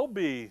there will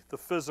be the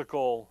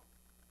physical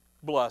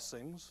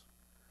blessings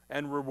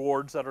and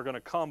rewards that are going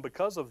to come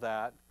because of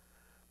that.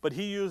 But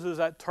he uses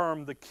that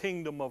term, the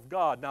kingdom of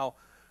God. Now,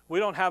 we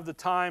don't have the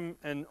time,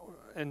 and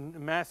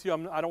Matthew,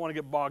 I don't want to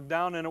get bogged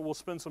down in it. We'll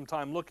spend some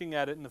time looking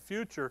at it in the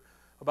future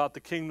about the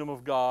kingdom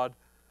of God.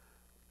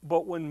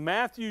 But when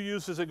Matthew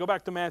uses it, go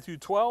back to Matthew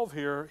 12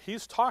 here,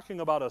 he's talking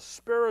about a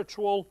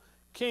spiritual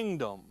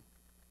kingdom.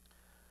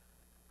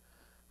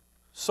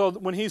 So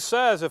when he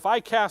says, if I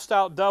cast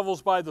out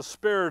devils by the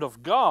Spirit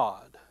of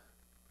God,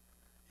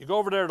 you go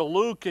over there to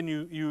Luke and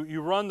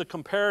you run the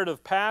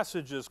comparative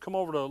passages. Come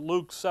over to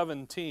Luke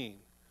 17.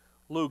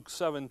 Luke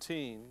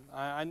 17.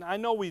 I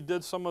know we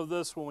did some of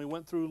this when we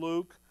went through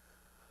Luke,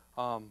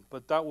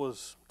 but that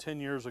was 10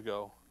 years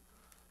ago,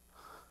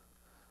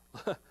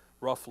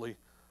 roughly.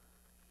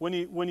 When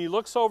he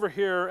looks over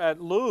here at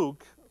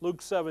Luke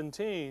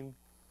 17,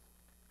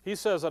 he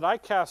says that I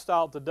cast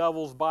out the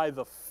devils by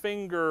the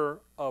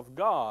finger of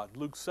God.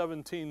 Luke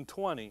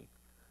 17:20.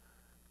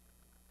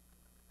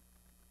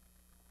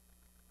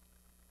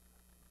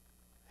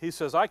 He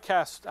says, I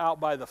cast out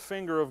by the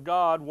finger of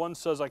God. One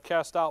says, I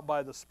cast out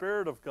by the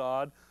Spirit of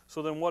God.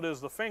 So then what is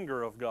the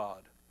finger of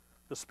God?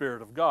 The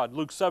Spirit of God.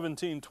 Luke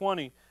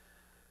 17:20.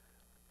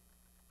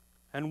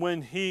 And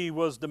when he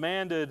was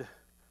demanded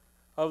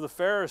of the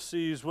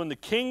Pharisees, when the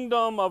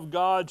kingdom of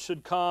God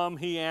should come,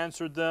 he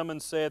answered them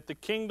and saith, the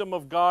kingdom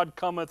of God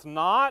cometh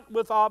not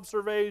with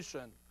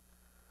observation.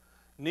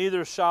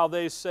 Neither shall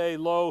they say,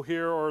 lo,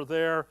 here or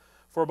there,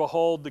 for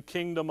behold, the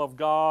kingdom of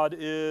God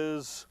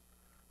is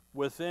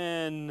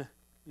within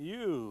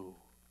you.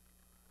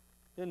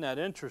 Isn't that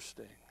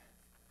interesting?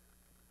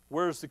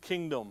 Where's the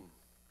kingdom?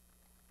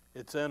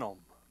 It's in them.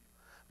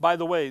 By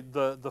the way,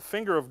 the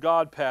finger of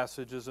God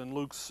passage is in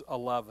Luke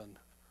 11.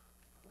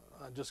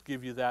 I'll just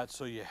give you that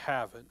so you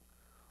have it.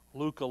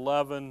 Luke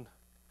 11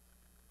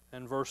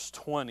 and verse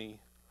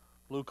 20.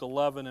 Luke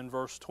 11 and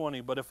verse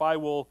 20. But if I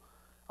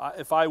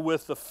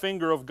with the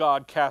finger of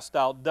God cast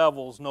out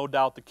devils, no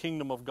doubt the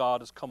kingdom of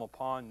God has come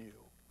upon you.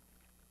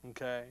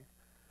 Okay?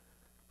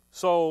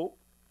 So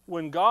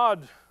when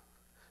God,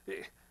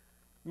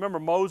 remember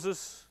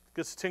Moses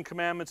gets the Ten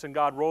Commandments and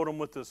God wrote them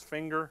with his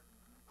finger?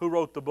 Who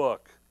wrote the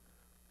book?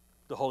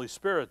 The Holy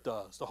Spirit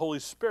does. The Holy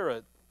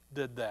Spirit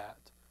did that.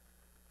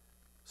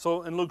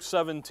 So in Luke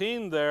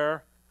 17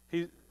 there,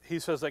 he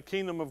says that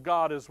kingdom of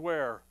God is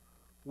where?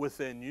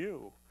 Within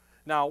you.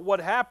 Now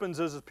what happens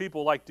is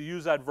people like to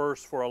use that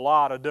verse for a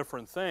lot of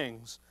different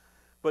things,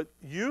 but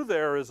you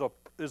there is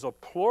a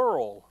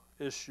plural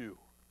issue.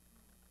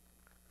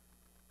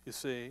 You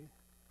see?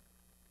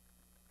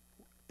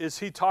 Is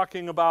he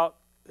talking about,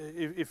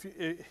 if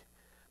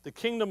the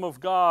kingdom of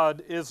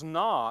God is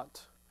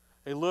not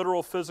a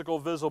literal, physical,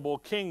 visible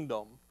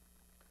kingdom.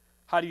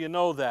 How do you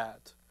know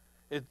that?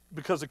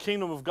 Because the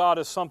kingdom of God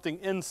is something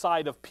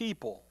inside of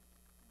people.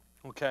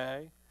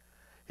 Okay?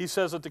 He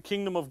says that the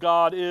kingdom of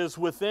God is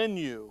within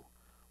you.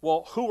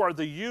 Well, who are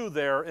the you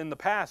there in the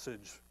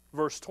passage?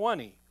 Verse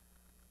 20.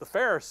 The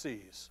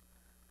Pharisees.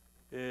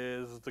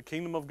 Is the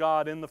kingdom of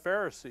God in the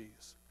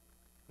Pharisees?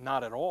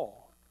 Not at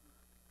all.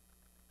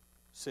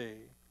 See?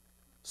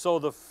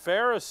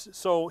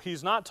 So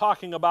he's not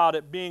talking about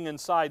it being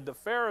inside the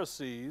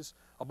Pharisees,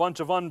 a bunch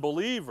of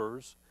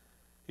unbelievers.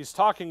 He's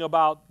talking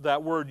about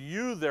that word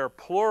you there,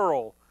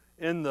 plural,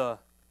 in the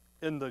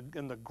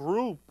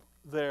group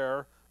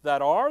there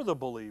that are the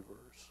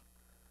believers.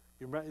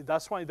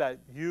 That's why that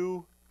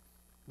you,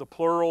 the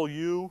plural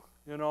you,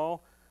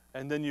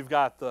 and then you've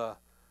got the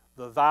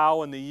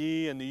thou and the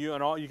ye and the you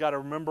and all. You got to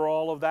remember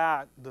all of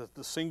that,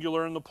 the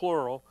singular and the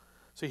plural.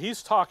 See,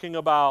 he's talking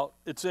about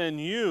it's in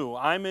you.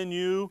 I'm in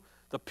you,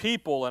 the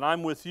people, and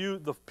I'm with you,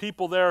 the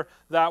people there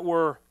that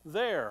were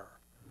there.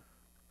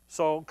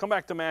 So come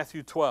back to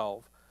Matthew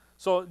 12.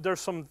 So there's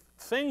some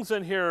things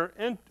in here,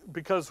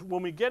 because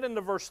when we get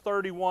into verse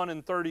 31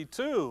 and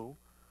 32,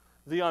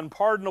 the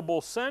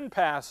unpardonable sin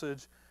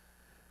passage,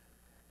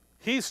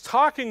 he's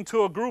talking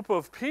to a group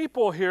of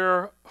people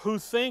here who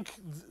think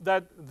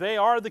that they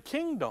are the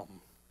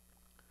kingdom.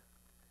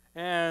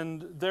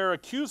 And they're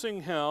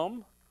accusing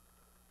him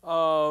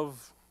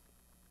of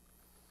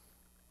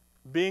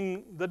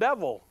being the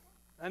devil.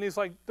 And he's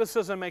like, this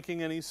isn't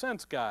making any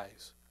sense,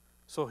 guys.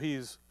 So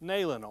he's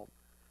nailing them.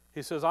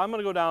 He says, I'm going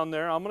to go down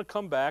there, I'm going to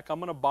come back, I'm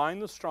going to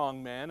bind the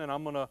strong man, and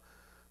I'm going to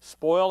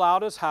spoil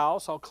out his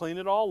house, I'll clean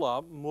it all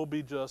up, and we'll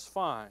be just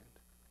fine.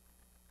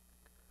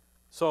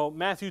 So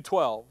Matthew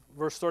 12,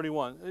 verse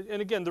 31.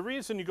 And again, the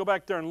reason you go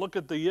back there and look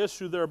at the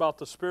issue there about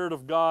the Spirit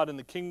of God and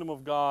the kingdom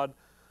of God,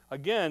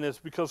 again, is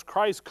because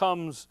Christ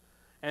comes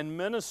and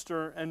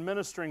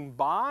ministering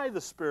by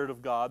the Spirit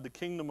of God, the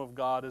kingdom of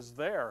God is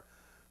there.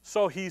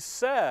 So he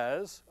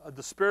says,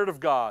 the Spirit of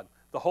God,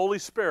 the Holy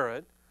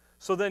Spirit,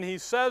 so then he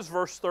says,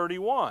 verse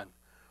 31,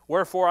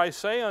 wherefore I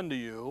say unto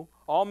you,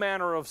 all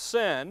manner of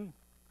sin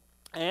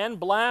and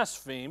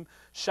blaspheme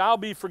shall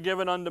be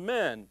forgiven unto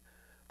men,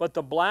 but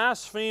the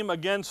blaspheme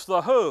against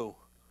the who?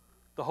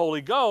 The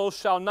Holy Ghost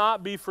shall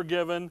not be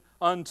forgiven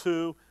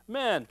unto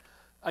men.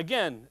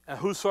 Again,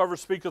 whosoever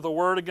speaketh a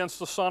word against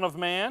the Son of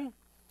Man,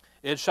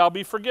 it shall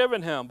be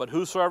forgiven him. But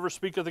whosoever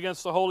speaketh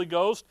against the Holy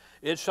Ghost,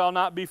 it shall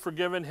not be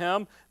forgiven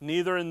him,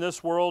 neither in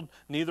this world,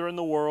 neither in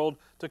the world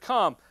to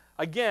come.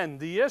 Again,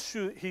 the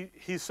issue,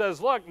 he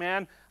says, look,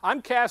 man,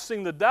 I'm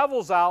casting the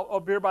devils out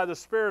up here by the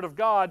Spirit of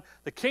God,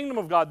 the kingdom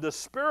of God. The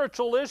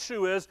spiritual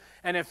issue is,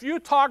 and if you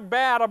talk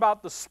bad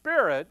about the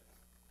Spirit,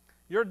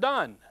 you're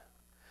done.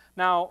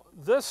 Now,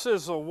 this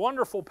is a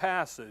wonderful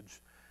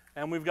passage,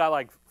 and we've got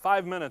like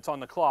 5 minutes on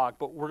the clock,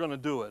 but we're going to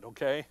do it,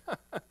 okay?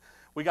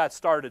 We got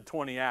started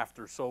 20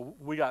 after, so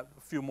we got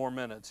a few more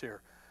minutes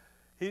here.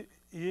 You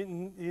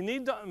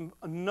need to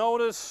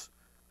notice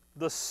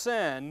the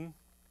sin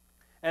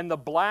and the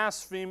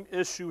blaspheme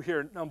issue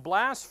here. Now,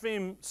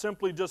 blaspheme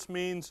simply just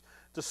means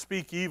to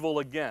speak evil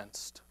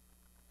against.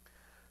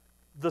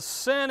 The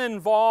sin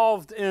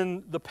involved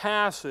in the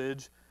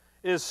passage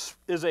is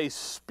a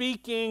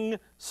speaking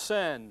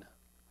sin.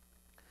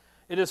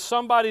 It is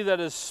somebody that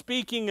is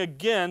speaking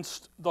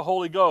against the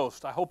Holy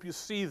Ghost. I hope you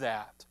see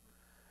that.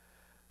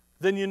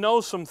 Then you know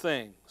some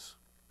things.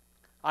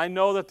 I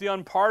know that the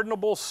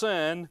unpardonable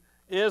sin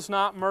is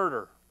not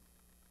murder.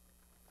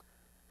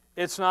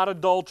 It's not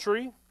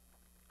adultery.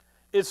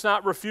 It's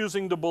not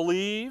refusing to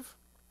believe.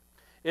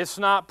 It's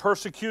not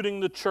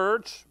persecuting the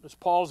church, as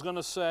Paul's going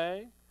to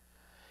say.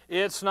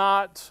 It's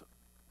not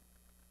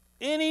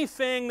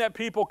anything that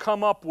people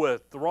come up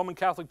with. The Roman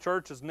Catholic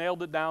Church has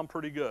nailed it down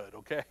pretty good,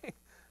 okay,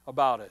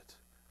 about it.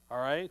 All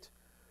right?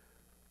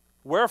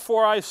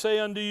 Wherefore I say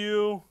unto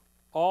you,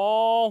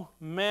 all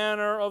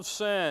manner of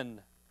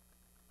sin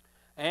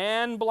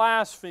and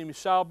blasphemy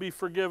shall be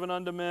forgiven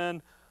unto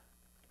men.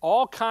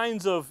 All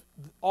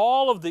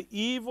of the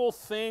evil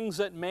things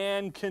that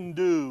man can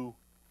do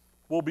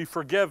will be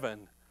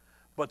forgiven.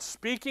 But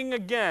speaking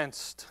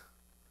against,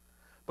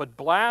 but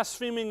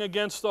blaspheming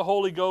against the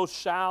Holy Ghost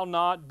shall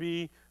not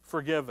be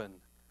forgiven.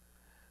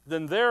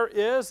 Then there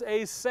is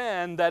a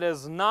sin that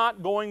is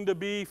not going to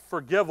be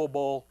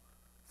forgivable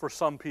for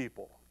some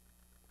people.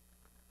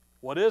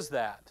 What is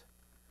that?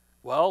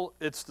 Well,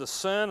 it's the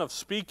sin of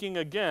speaking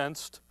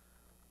against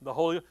the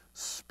Holy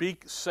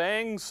Ghost,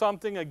 saying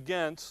something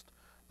against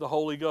the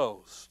Holy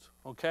Ghost.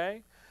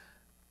 Okay?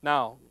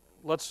 Now,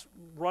 let's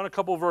run a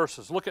couple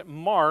verses. Look at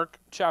Mark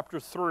chapter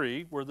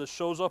 3, where this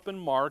shows up in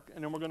Mark,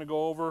 and then we're going to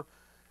go over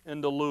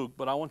into Luke.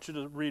 But I want you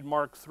to read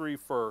Mark 3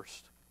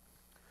 first.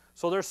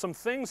 So there's some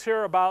things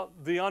here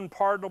about the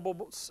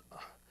unpardonable.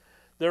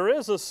 There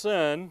is a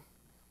sin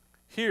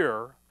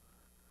here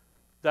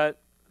that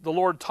the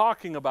Lord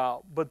talking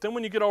about. But then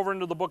when you get over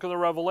into the book of the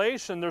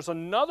Revelation, there's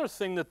another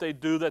thing that they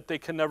do that they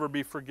can never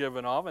be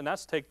forgiven of, and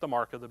that's take the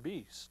mark of the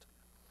beast.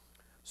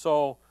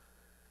 So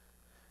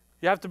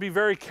you have to be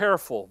very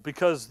careful,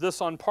 because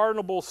this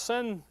unpardonable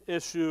sin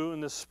issue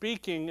and the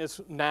speaking is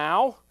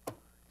now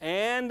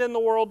and in the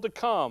world to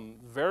come.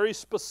 Very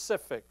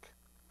specific.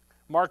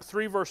 Mark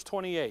 3 verse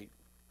 28.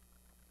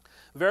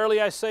 Verily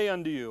I say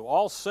unto you,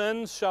 all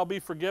sins shall be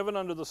forgiven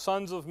unto the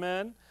sons of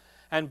men,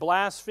 and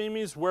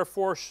blasphemies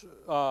wherewith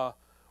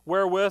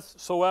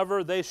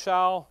soever they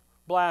shall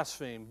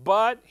blaspheme.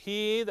 But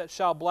he that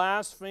shall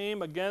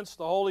blaspheme against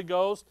the Holy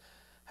Ghost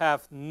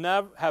have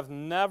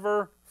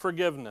never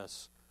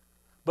forgiveness,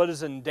 but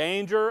is in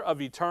danger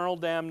of eternal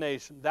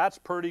damnation. That's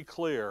pretty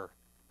clear.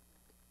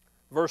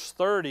 Verse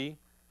 30,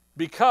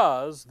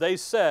 because they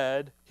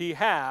said, he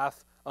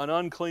hath an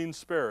unclean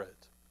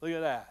spirit. Look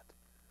at that.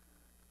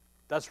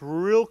 That's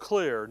real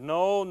clear.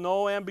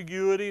 No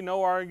ambiguity,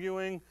 no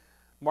arguing.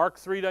 Mark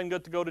 3 doesn't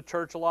get to go to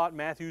church a lot.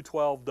 Matthew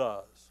 12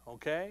 does.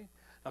 Okay?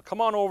 Now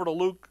come on over to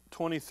Luke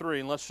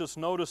 23, and let's just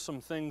notice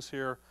some things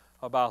here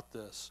about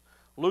this.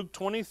 Luke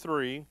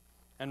 23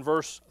 and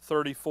verse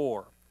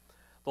 34.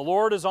 The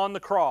Lord is on the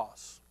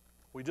cross.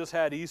 We just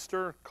had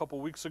Easter a couple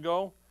weeks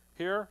ago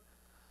here.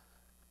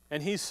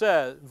 And he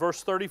said,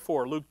 verse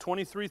 34, Luke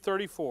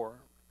 23:34,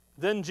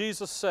 then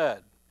Jesus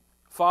said,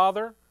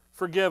 Father,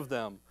 forgive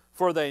them,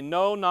 for they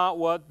know not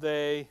what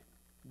they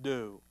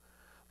do.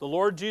 The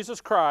Lord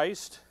Jesus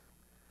Christ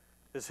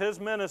is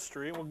his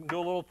ministry. We'll do a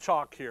little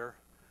chalk here.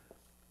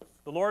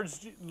 The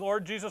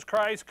Lord Jesus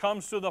Christ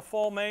comes to the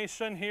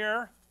formation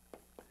here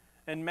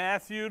in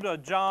Matthew to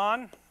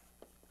John,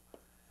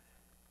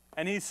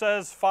 and he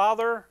says,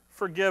 Father,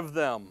 forgive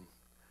them,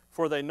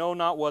 for they know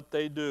not what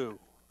they do.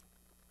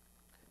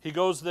 He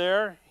goes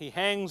there, he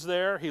hangs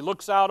there, he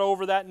looks out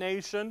over that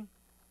nation,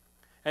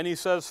 and he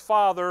says,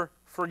 Father,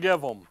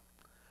 forgive them,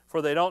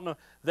 for they don't know.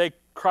 They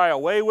cry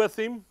away with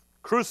him,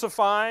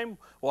 crucify him,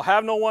 we'll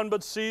have no one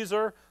but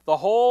Caesar. The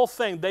whole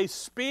thing, they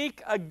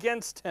speak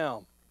against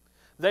him.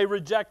 They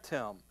reject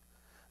him.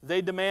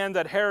 They demand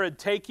that Herod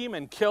take him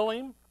and kill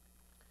him.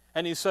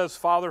 And he says,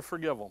 Father,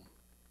 forgive them.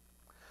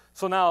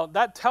 So now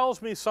that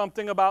tells me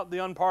something about the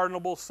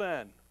unpardonable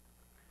sin.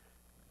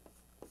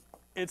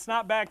 It's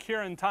not back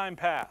here in time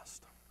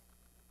past.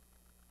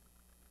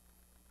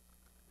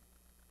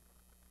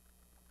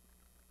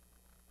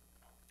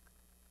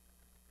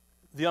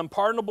 The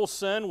unpardonable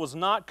sin was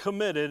not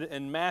committed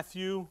in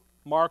Matthew,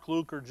 Mark,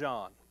 Luke, or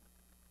John.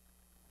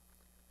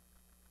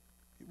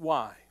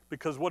 Why?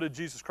 Because what did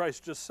Jesus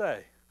Christ just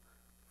say?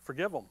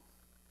 Forgive them.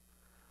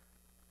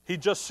 He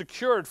just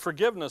secured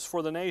forgiveness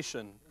for the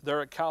nation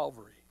there at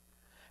Calvary.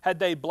 Had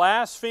they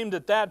blasphemed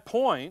at that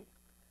point,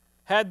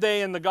 had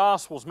they in the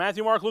Gospels,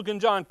 Matthew, Mark, Luke, and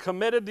John,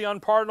 committed the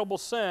unpardonable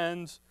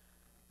sins,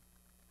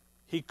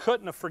 he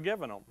couldn't have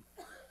forgiven them.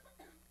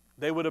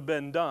 They would have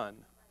been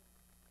done.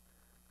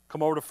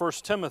 Come over to 1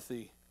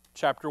 Timothy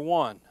chapter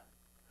 1.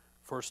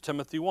 1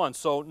 Timothy 1.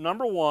 So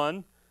number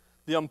one,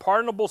 the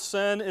unpardonable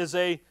sin is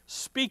a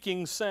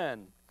speaking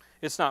sin.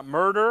 It's not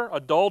murder,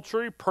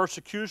 adultery,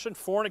 persecution,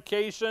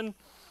 fornication,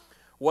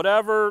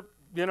 whatever,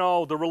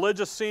 the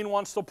religious scene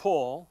wants to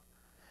pull.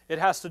 It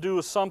has to do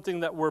with something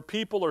that where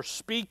people are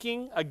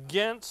speaking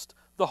against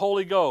the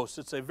Holy Ghost.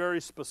 It's a very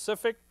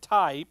specific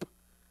type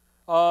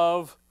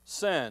of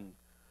sin.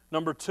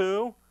 Number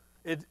two,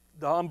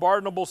 the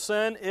unpardonable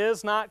sin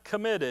is not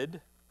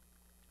committed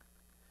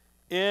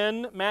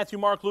in Matthew,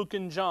 Mark, Luke,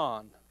 and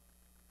John.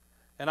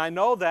 And I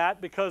know that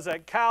because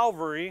at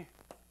Calvary,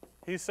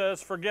 he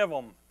says, forgive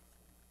them.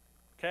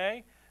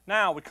 Okay?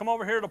 Now, we come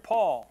over here to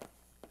Paul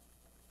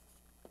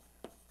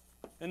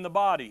in the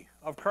body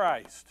of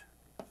Christ.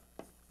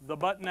 The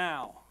but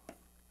now.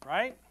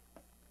 Right?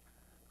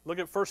 Look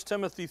at 1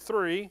 Timothy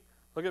 3.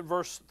 Look at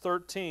verse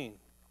 13.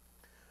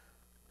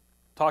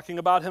 Talking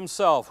about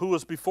himself, who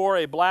was before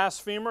a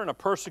blasphemer and a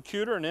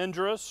persecutor and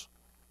injurious,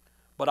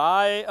 but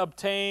I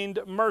obtained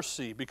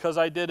mercy because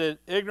I did it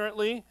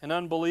ignorantly in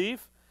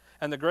unbelief,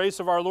 and the grace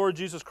of our Lord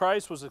Jesus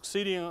Christ was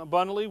exceeding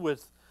abundantly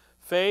with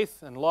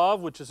faith and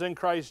love which is in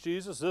Christ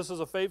Jesus. This is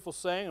a faithful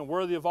saying and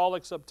worthy of all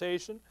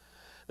acceptation,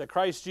 that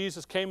Christ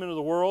Jesus came into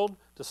the world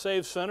to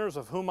save sinners,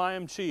 of whom I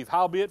am chief.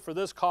 Howbeit for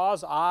this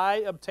cause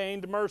I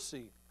obtained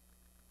mercy.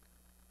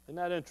 Isn't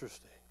that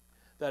interesting?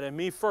 That in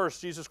me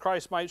first Jesus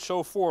Christ might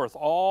show forth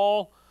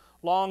all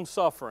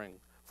long-suffering,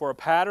 for a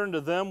pattern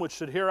to them which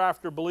should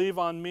hereafter believe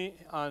on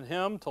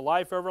him to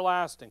life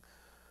everlasting.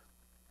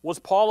 Was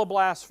Paul a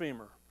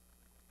blasphemer?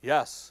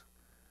 Yes.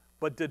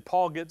 But did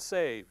Paul get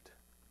saved?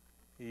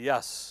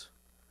 Yes.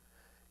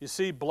 You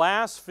see,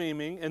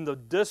 blaspheming in the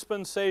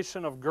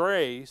dispensation of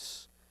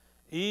grace,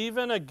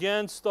 even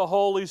against the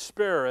Holy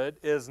Spirit,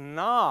 is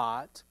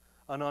not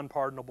an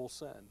unpardonable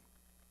sin.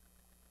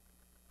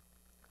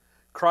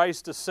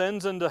 Christ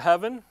ascends into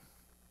heaven,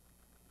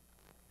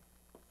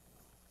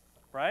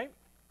 right?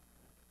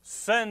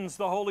 Sends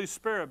the Holy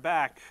Spirit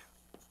back,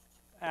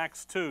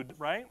 Acts 2,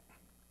 right?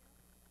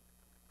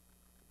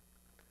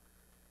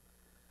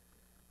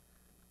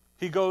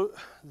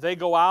 They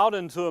go out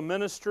into a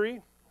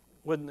ministry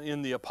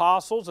in the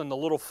apostles and the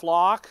little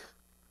flock.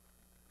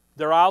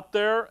 They're out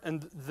there,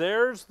 and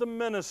there's the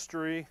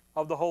ministry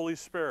of the Holy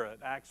Spirit,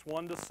 Acts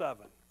 1 to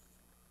 7.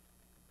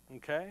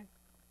 Okay?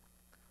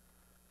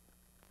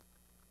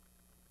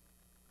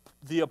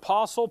 The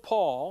Apostle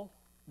Paul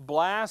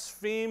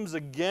blasphemes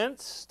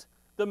against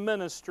the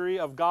ministry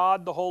of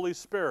God the Holy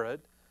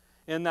Spirit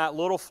in that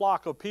little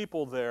flock of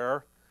people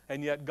there,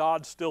 and yet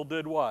God still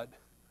did what?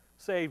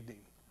 Saved him.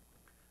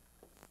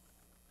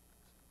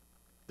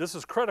 This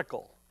is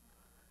critical,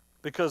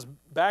 because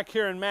back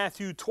here in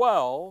Matthew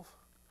 12,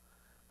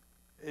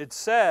 it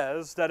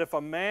says that if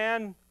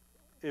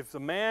the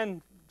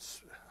man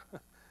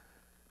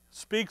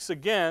speaks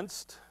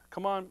against,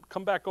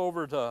 come back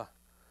over to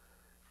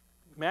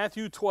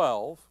Matthew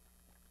 12,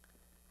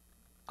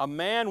 a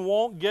man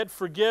won't get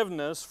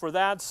forgiveness for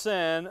that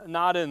sin,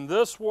 not in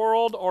this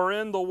world or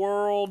in the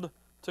world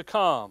to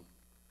come.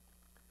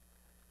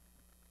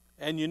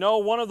 And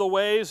one of the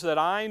ways that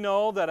I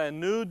know that a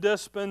new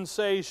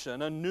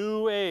dispensation, a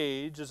new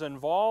age is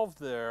involved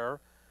there,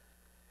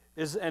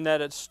 and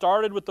that it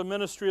started with the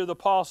ministry of the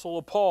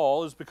Apostle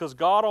Paul, is because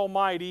God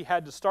Almighty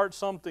had to start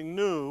something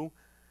new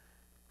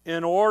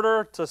in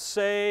order to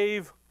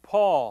save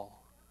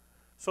Paul.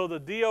 So the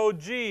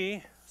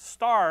DOG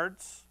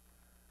starts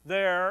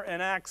there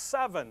in Acts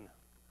 7.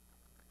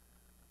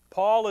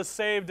 Paul is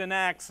saved in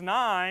Acts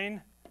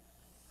 9,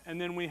 and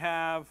then we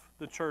have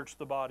the church,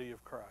 the body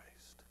of Christ.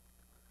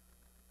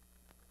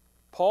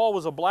 Paul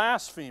was a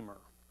blasphemer.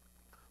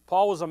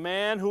 Paul was a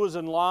man who was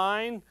in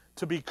line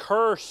to be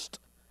cursed,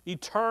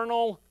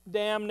 eternal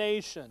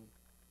damnation.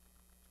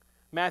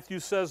 Matthew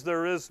says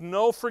there is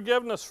no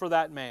forgiveness for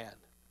that man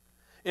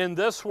in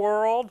this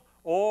world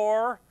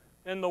or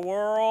in the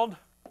world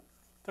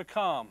to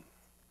come.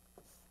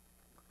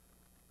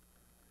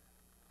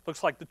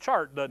 Looks like the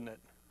chart, doesn't it?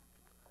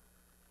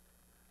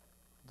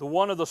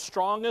 One of the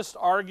strongest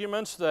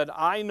arguments that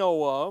I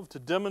know of to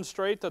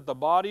demonstrate that the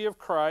body of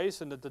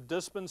Christ and that the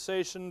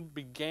dispensation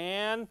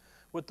began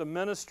with the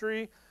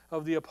ministry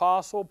of the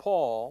Apostle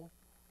Paul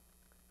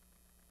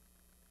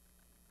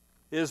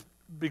is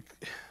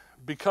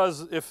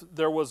because if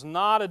there was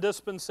not a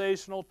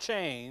dispensational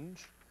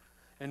change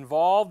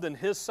involved in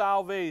his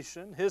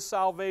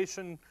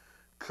salvation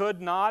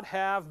could not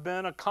have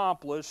been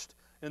accomplished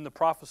in the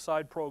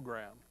prophesied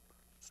program.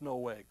 There's no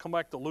way. Come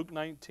back to Luke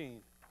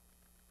 19.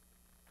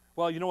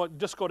 Well, you know what?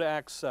 Just go to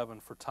Acts 7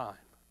 for time.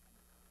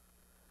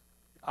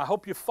 I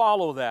hope you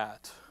follow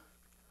that,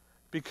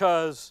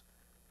 because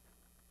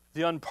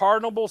the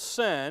unpardonable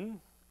sin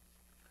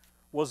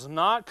was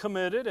not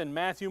committed in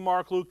Matthew,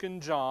 Mark, Luke,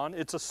 and John.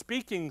 It's a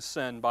speaking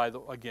sin,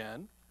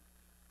 again.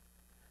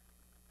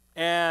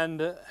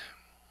 And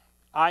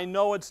I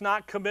know it's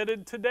not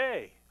committed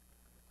today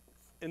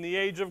in the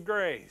age of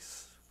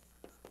grace.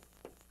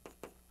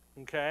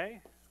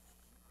 Okay?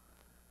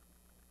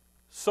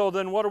 So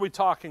then what are we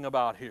talking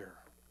about here?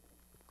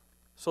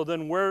 So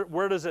then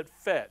where does it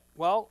fit?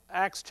 Well,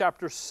 Acts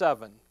chapter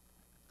 7.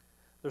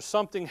 There's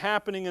something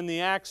happening in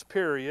the Acts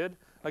period.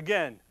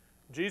 Again,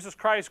 Jesus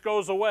Christ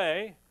goes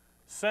away,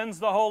 sends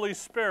the Holy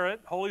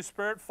Spirit. Holy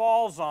Spirit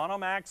falls on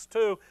them, Acts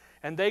 2,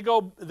 and they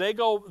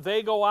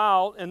go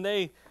out and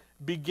they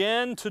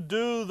begin to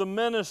do the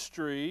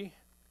ministry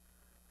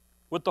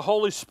with the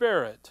Holy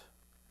Spirit.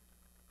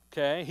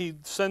 Okay, he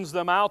sends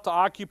them out to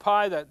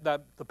occupy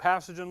the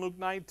passage in Luke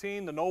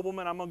 19, the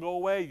nobleman, I'm going to go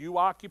away, you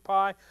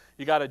occupy,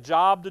 you got a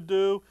job to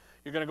do,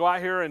 you're going to go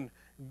out here and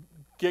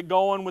get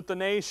going with the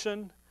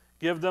nation,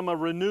 give them a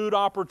renewed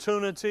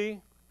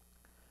opportunity,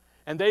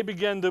 and they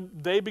begin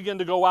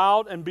to go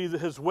out and be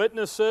his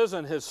witnesses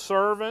and his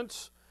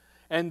servants,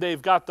 and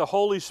they've got the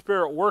Holy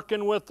Spirit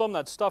working with them.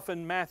 That stuff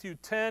in Matthew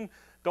 10,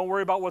 don't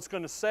worry about what's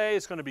going to say,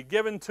 it's going to be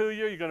given to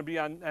you, you're going to be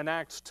in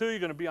Acts 2, you're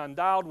going to be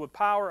endowed with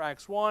power,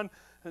 Acts 1,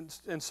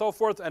 and so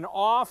forth, and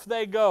off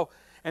they go.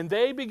 And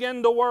they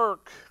begin to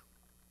work.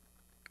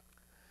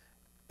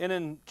 And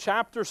in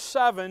chapter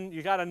 7,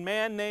 you got a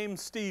man named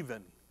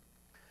Stephen.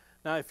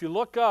 Now, if you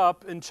look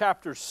up in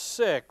chapter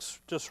 6,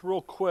 just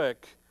real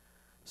quick,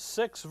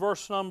 6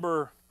 verse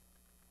number,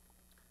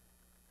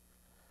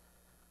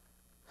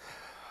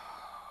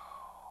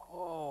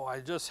 I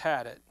just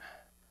had it.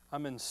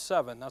 I'm in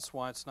 7, that's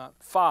why it's not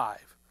 5.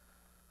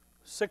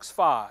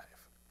 6:5.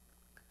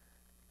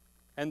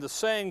 And the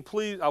saying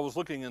pleased, I was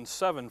looking in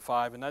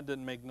 7:5, and that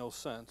didn't make no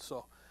sense.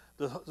 So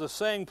the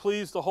saying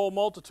pleased the whole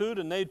multitude,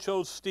 and they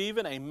chose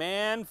Stephen, a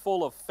man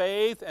full of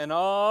faith and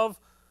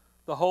of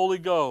the Holy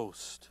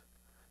Ghost.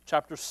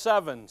 Chapter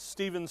 7,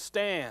 Stephen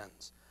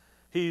stands.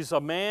 He's a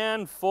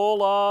man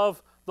full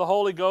of the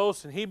Holy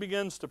Ghost, and he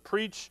begins to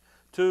preach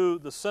to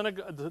the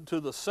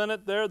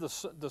Senate there,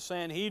 the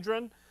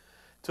Sanhedrin,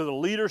 to the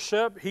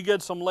leadership. He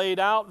gets them laid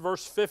out,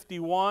 verse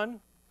 51.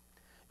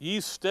 Ye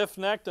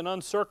stiff-necked and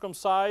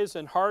uncircumcised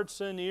in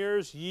hearts and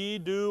ears, ye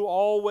do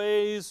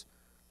always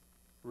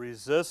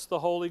resist the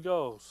Holy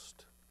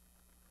Ghost.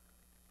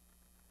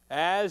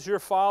 As your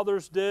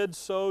fathers did,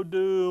 so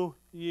do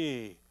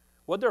ye.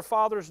 What did their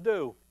fathers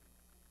do?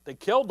 They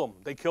killed them.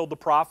 They killed the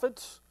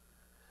prophets.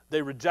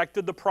 They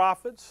rejected the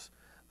prophets.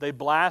 They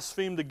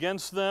blasphemed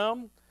against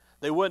them.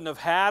 They wouldn't have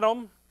had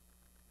them.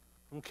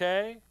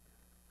 Okay?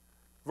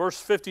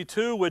 Verse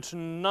 52, which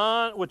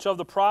of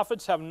the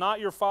prophets have not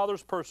your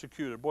fathers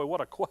persecuted? Boy,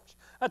 what a question.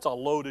 That's a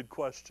loaded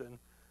question.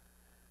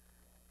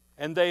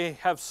 And they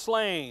have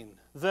slain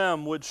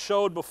them which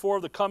showed before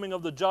the coming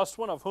of the just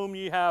one, of whom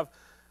ye have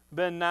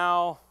been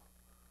now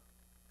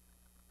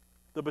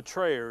the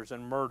betrayers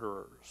and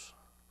murderers.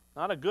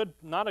 Not a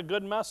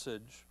good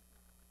message.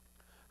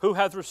 Who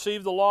hath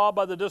received the law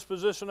by the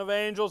disposition of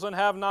angels and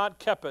have not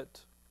kept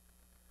it?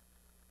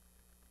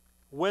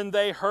 When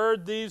they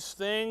heard these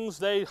things,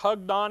 they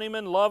hugged on him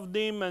and loved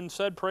him and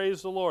said,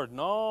 praise the Lord.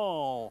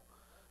 No.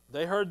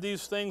 They heard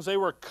these things, they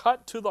were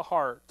cut to the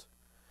heart.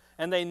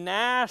 And they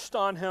gnashed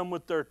on him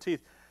with their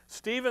teeth.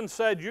 Stephen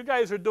said, you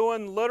guys are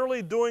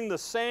literally doing the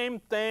same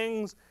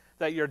things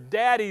that your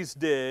daddies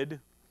did.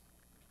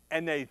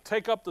 And they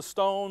take up the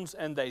stones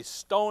and they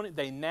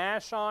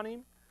gnash on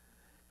him.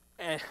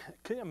 And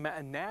can you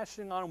imagine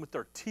gnashing on him with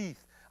their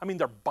teeth? I mean,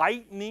 they're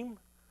biting him.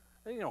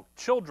 You know,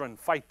 children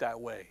fight that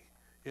way.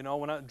 You know,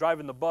 when I'm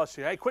driving the bus,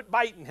 you say, hey, quit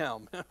biting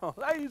him.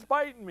 Hey, he's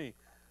biting me.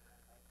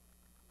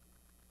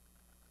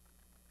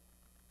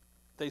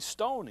 They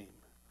stone him.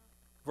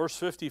 Verse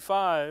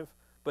 55,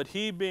 but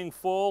he being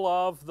full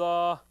of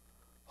the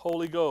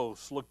Holy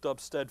Ghost looked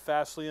up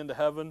steadfastly into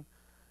heaven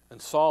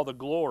and saw the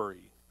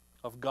glory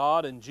of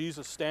God and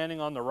Jesus standing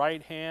on the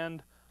right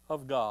hand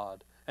of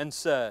God, and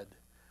said,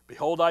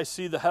 behold, I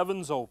see the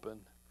heavens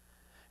open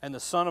and the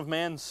Son of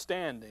Man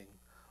standing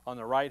on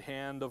the right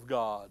hand of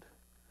God.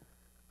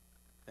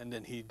 And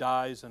then he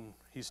dies and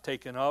he's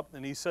taken up.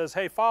 And he says,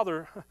 hey,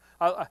 Father,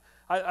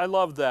 I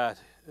love that.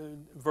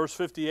 Verse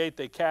 58,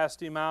 they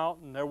cast him out,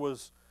 and there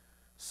was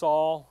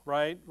Saul,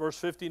 right? Verse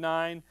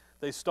 59,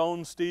 they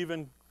stoned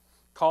Stephen,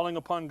 calling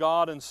upon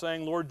God and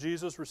saying, Lord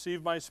Jesus,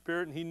 receive my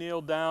spirit. And he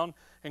kneeled down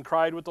and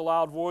cried with a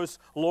loud voice,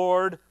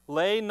 Lord,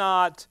 lay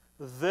not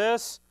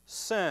this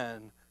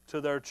sin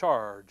to their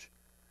charge.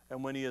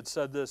 And when he had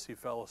said this, he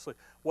fell asleep.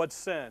 What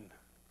sin?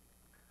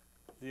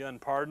 The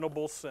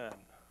unpardonable sin.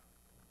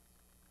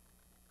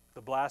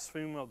 The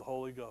blasphemy of the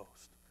Holy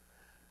Ghost.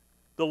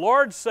 The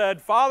Lord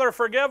said, Father,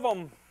 forgive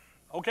them.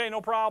 Okay,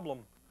 no problem.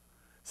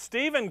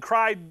 Stephen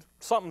cried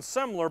something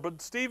similar,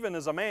 but Stephen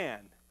is a man.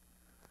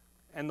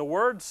 And the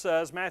Word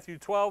says, Matthew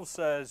 12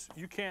 says,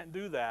 you can't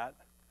do that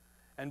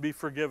and be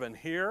forgiven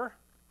here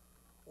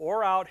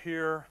or out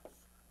here.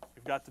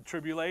 You've got the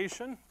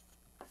tribulation.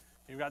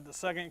 You've got the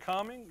second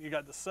coming. You've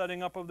got the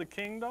setting up of the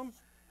kingdom.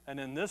 And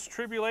in this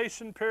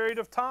tribulation period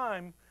of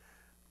time,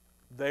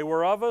 they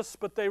were of us,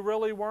 but they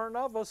really weren't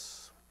of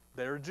us.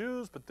 They're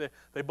Jews, but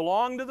they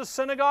belong to the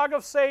synagogue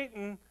of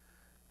Satan.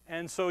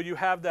 And so you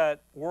have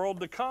that world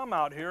to come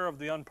out here of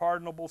the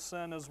unpardonable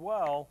sin as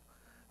well.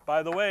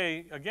 By the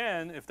way,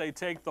 again, if they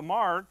take the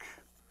mark,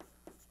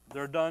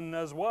 they're done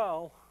as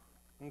well.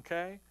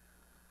 Okay?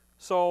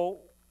 So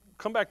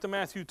come back to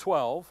Matthew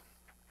 12.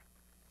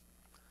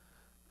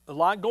 A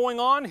lot going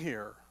on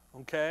here.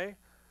 Okay?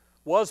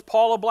 Was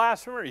Paul a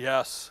blasphemer?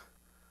 Yes.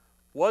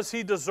 Was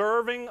he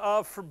deserving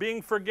of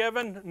being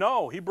forgiven?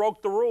 No, he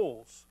broke the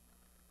rules.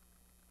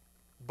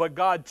 But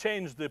God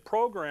changed the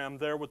program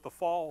there with the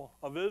fall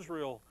of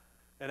Israel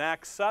in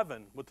Acts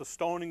 7 with the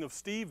stoning of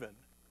Stephen.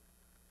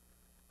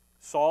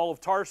 Saul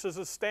of Tarsus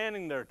is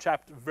standing there.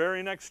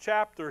 Very next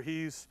chapter,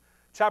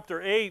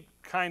 chapter 8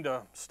 kind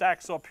of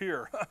stacks up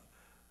here.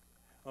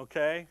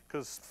 Okay?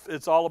 Because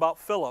it's all about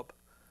Philip.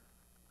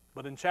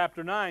 But in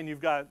chapter 9,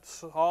 you've got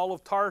Saul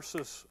of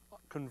Tarsus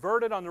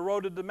converted on the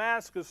road to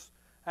Damascus,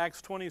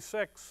 Acts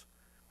 26.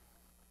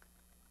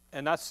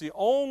 And that's the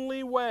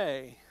only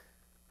way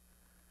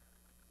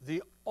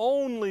that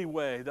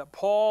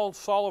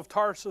Saul of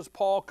Tarsus,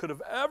 Paul could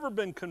have ever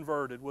been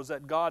converted was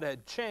that God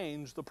had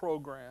changed the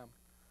program.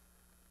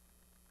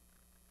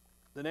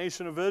 The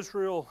nation of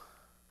Israel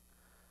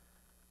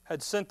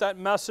had sent that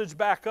message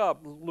back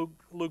up.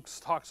 Luke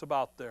talks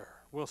about there.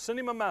 We'll send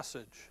him a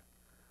message.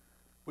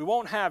 We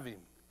won't have him.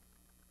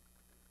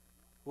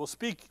 We'll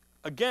speak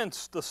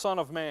against the Son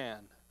of Man.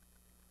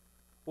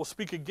 We'll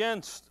speak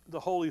against the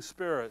Holy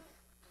Spirit.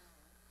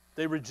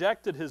 They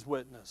rejected his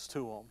witness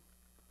to them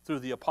through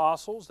the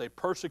apostles. They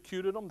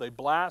persecuted them. They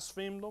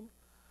blasphemed them.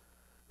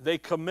 They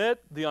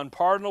commit the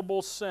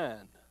unpardonable sin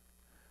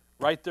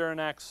right there in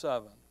Acts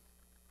 7.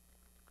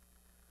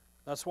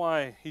 That's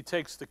why he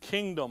takes the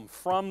kingdom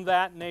from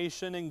that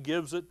nation and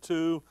gives it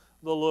to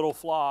the little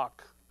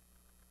flock.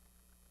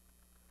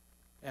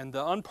 And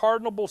the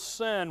unpardonable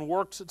sin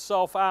works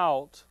itself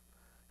out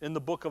in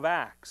the book of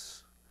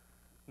Acts.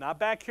 Not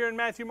back here in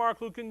Matthew,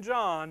 Mark, Luke, and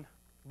John,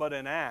 but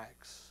in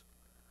Acts.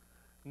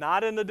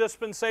 Not in the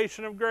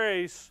dispensation of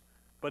grace,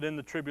 but in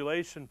the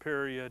tribulation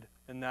period,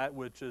 and that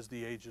which is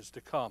the ages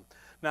to come.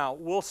 Now,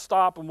 we'll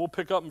stop and we'll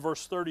pick up in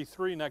verse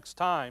 33 next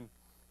time,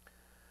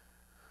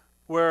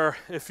 where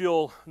if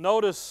you'll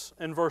notice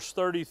in verse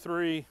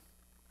 33,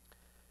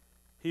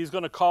 he's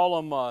going to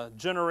call them a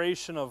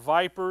generation of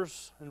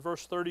vipers in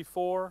verse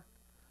 34.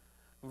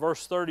 In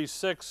verse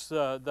 36,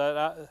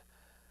 that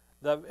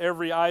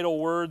every idle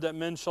word that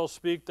men shall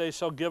speak, they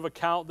shall give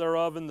account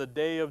thereof in the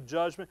day of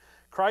judgment.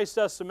 Christ's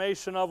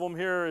estimation of them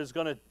here is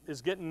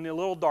getting a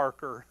little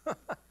darker.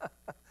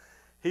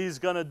 He's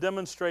going to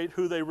demonstrate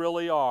who they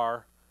really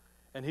are,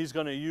 and he's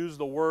going to use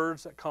the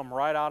words that come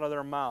right out of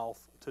their mouth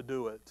to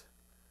do it.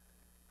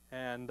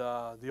 And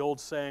the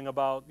old saying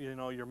about,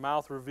 your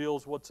mouth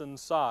reveals what's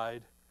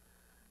inside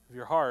of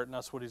your heart, and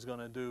that's what he's going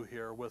to do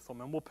here with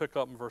them. And we'll pick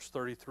up in verse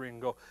 33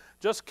 and go.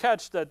 Just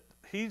catch that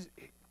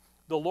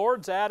the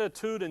Lord's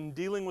attitude in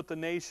dealing with the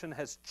nation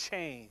has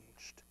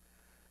changed.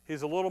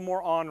 He's a little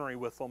more ornery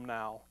with them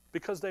now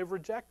because they've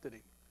rejected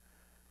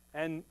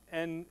him.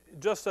 And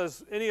just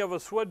as any of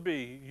us would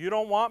be, you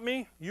don't want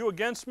me? You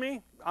against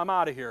me? I'm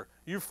out of here.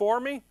 You for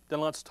me? Then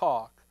let's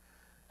talk.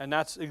 And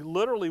that's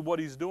literally what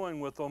he's doing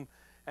with them.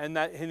 And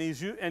then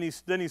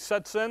he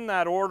sets in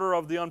that order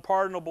of the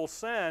unpardonable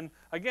sin.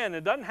 Again,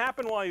 it doesn't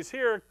happen while he's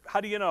here.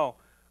 How do you know?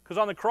 Because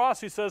on the cross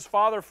he says,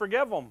 Father,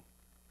 forgive them.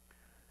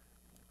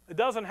 It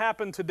doesn't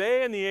happen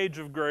today in the age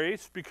of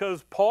grace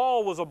because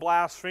Paul was a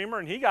blasphemer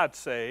and he got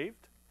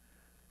saved.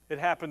 It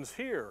happens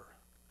here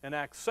in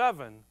Acts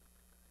 7.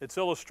 It's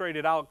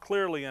illustrated out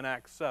clearly in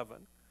Acts 7.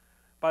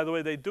 By the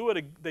way, they do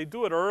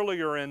it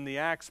earlier in the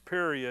Acts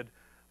period,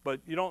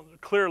 but you don't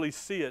clearly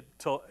see it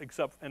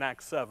except in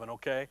Acts 7,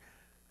 okay?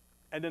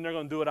 And then they're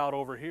going to do it out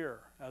over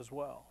here as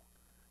well.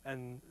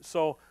 And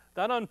so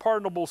that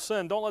unpardonable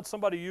sin, don't let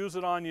somebody use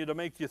it on you to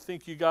make you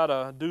think you got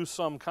to do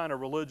some kind of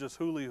religious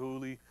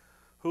hula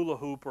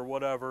hoop or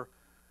whatever.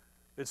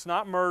 It's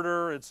not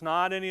murder. It's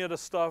not any of the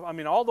stuff. I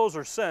mean, all those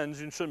are sins.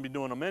 You shouldn't be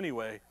doing them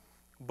anyway.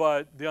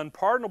 But the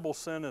unpardonable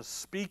sin is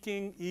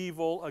speaking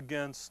evil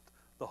against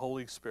the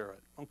Holy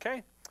Spirit.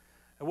 Okay?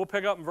 And we'll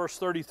pick up in verse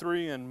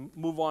 33 and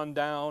move on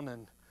down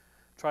and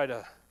try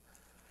to,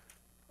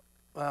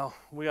 well,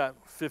 we got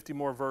 50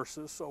 more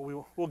verses,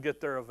 so we'll get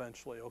there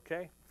eventually,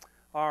 okay?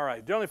 All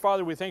right. Dear Heavenly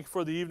Father, we thank you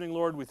for the evening,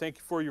 Lord. We thank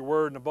you for your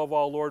word. And above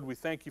all, Lord, we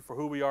thank you for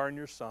who we are in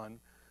your Son.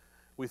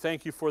 We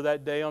thank you for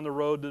that day on the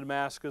road to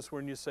Damascus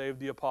when you saved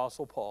the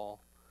Apostle Paul.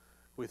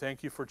 We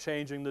thank you for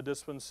changing the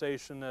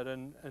dispensation that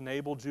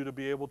enabled you to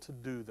be able to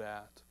do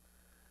that.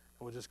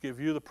 We'll just give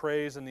you the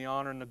praise and the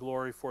honor and the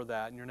glory for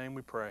that. In your name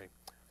we pray.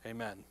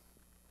 Amen.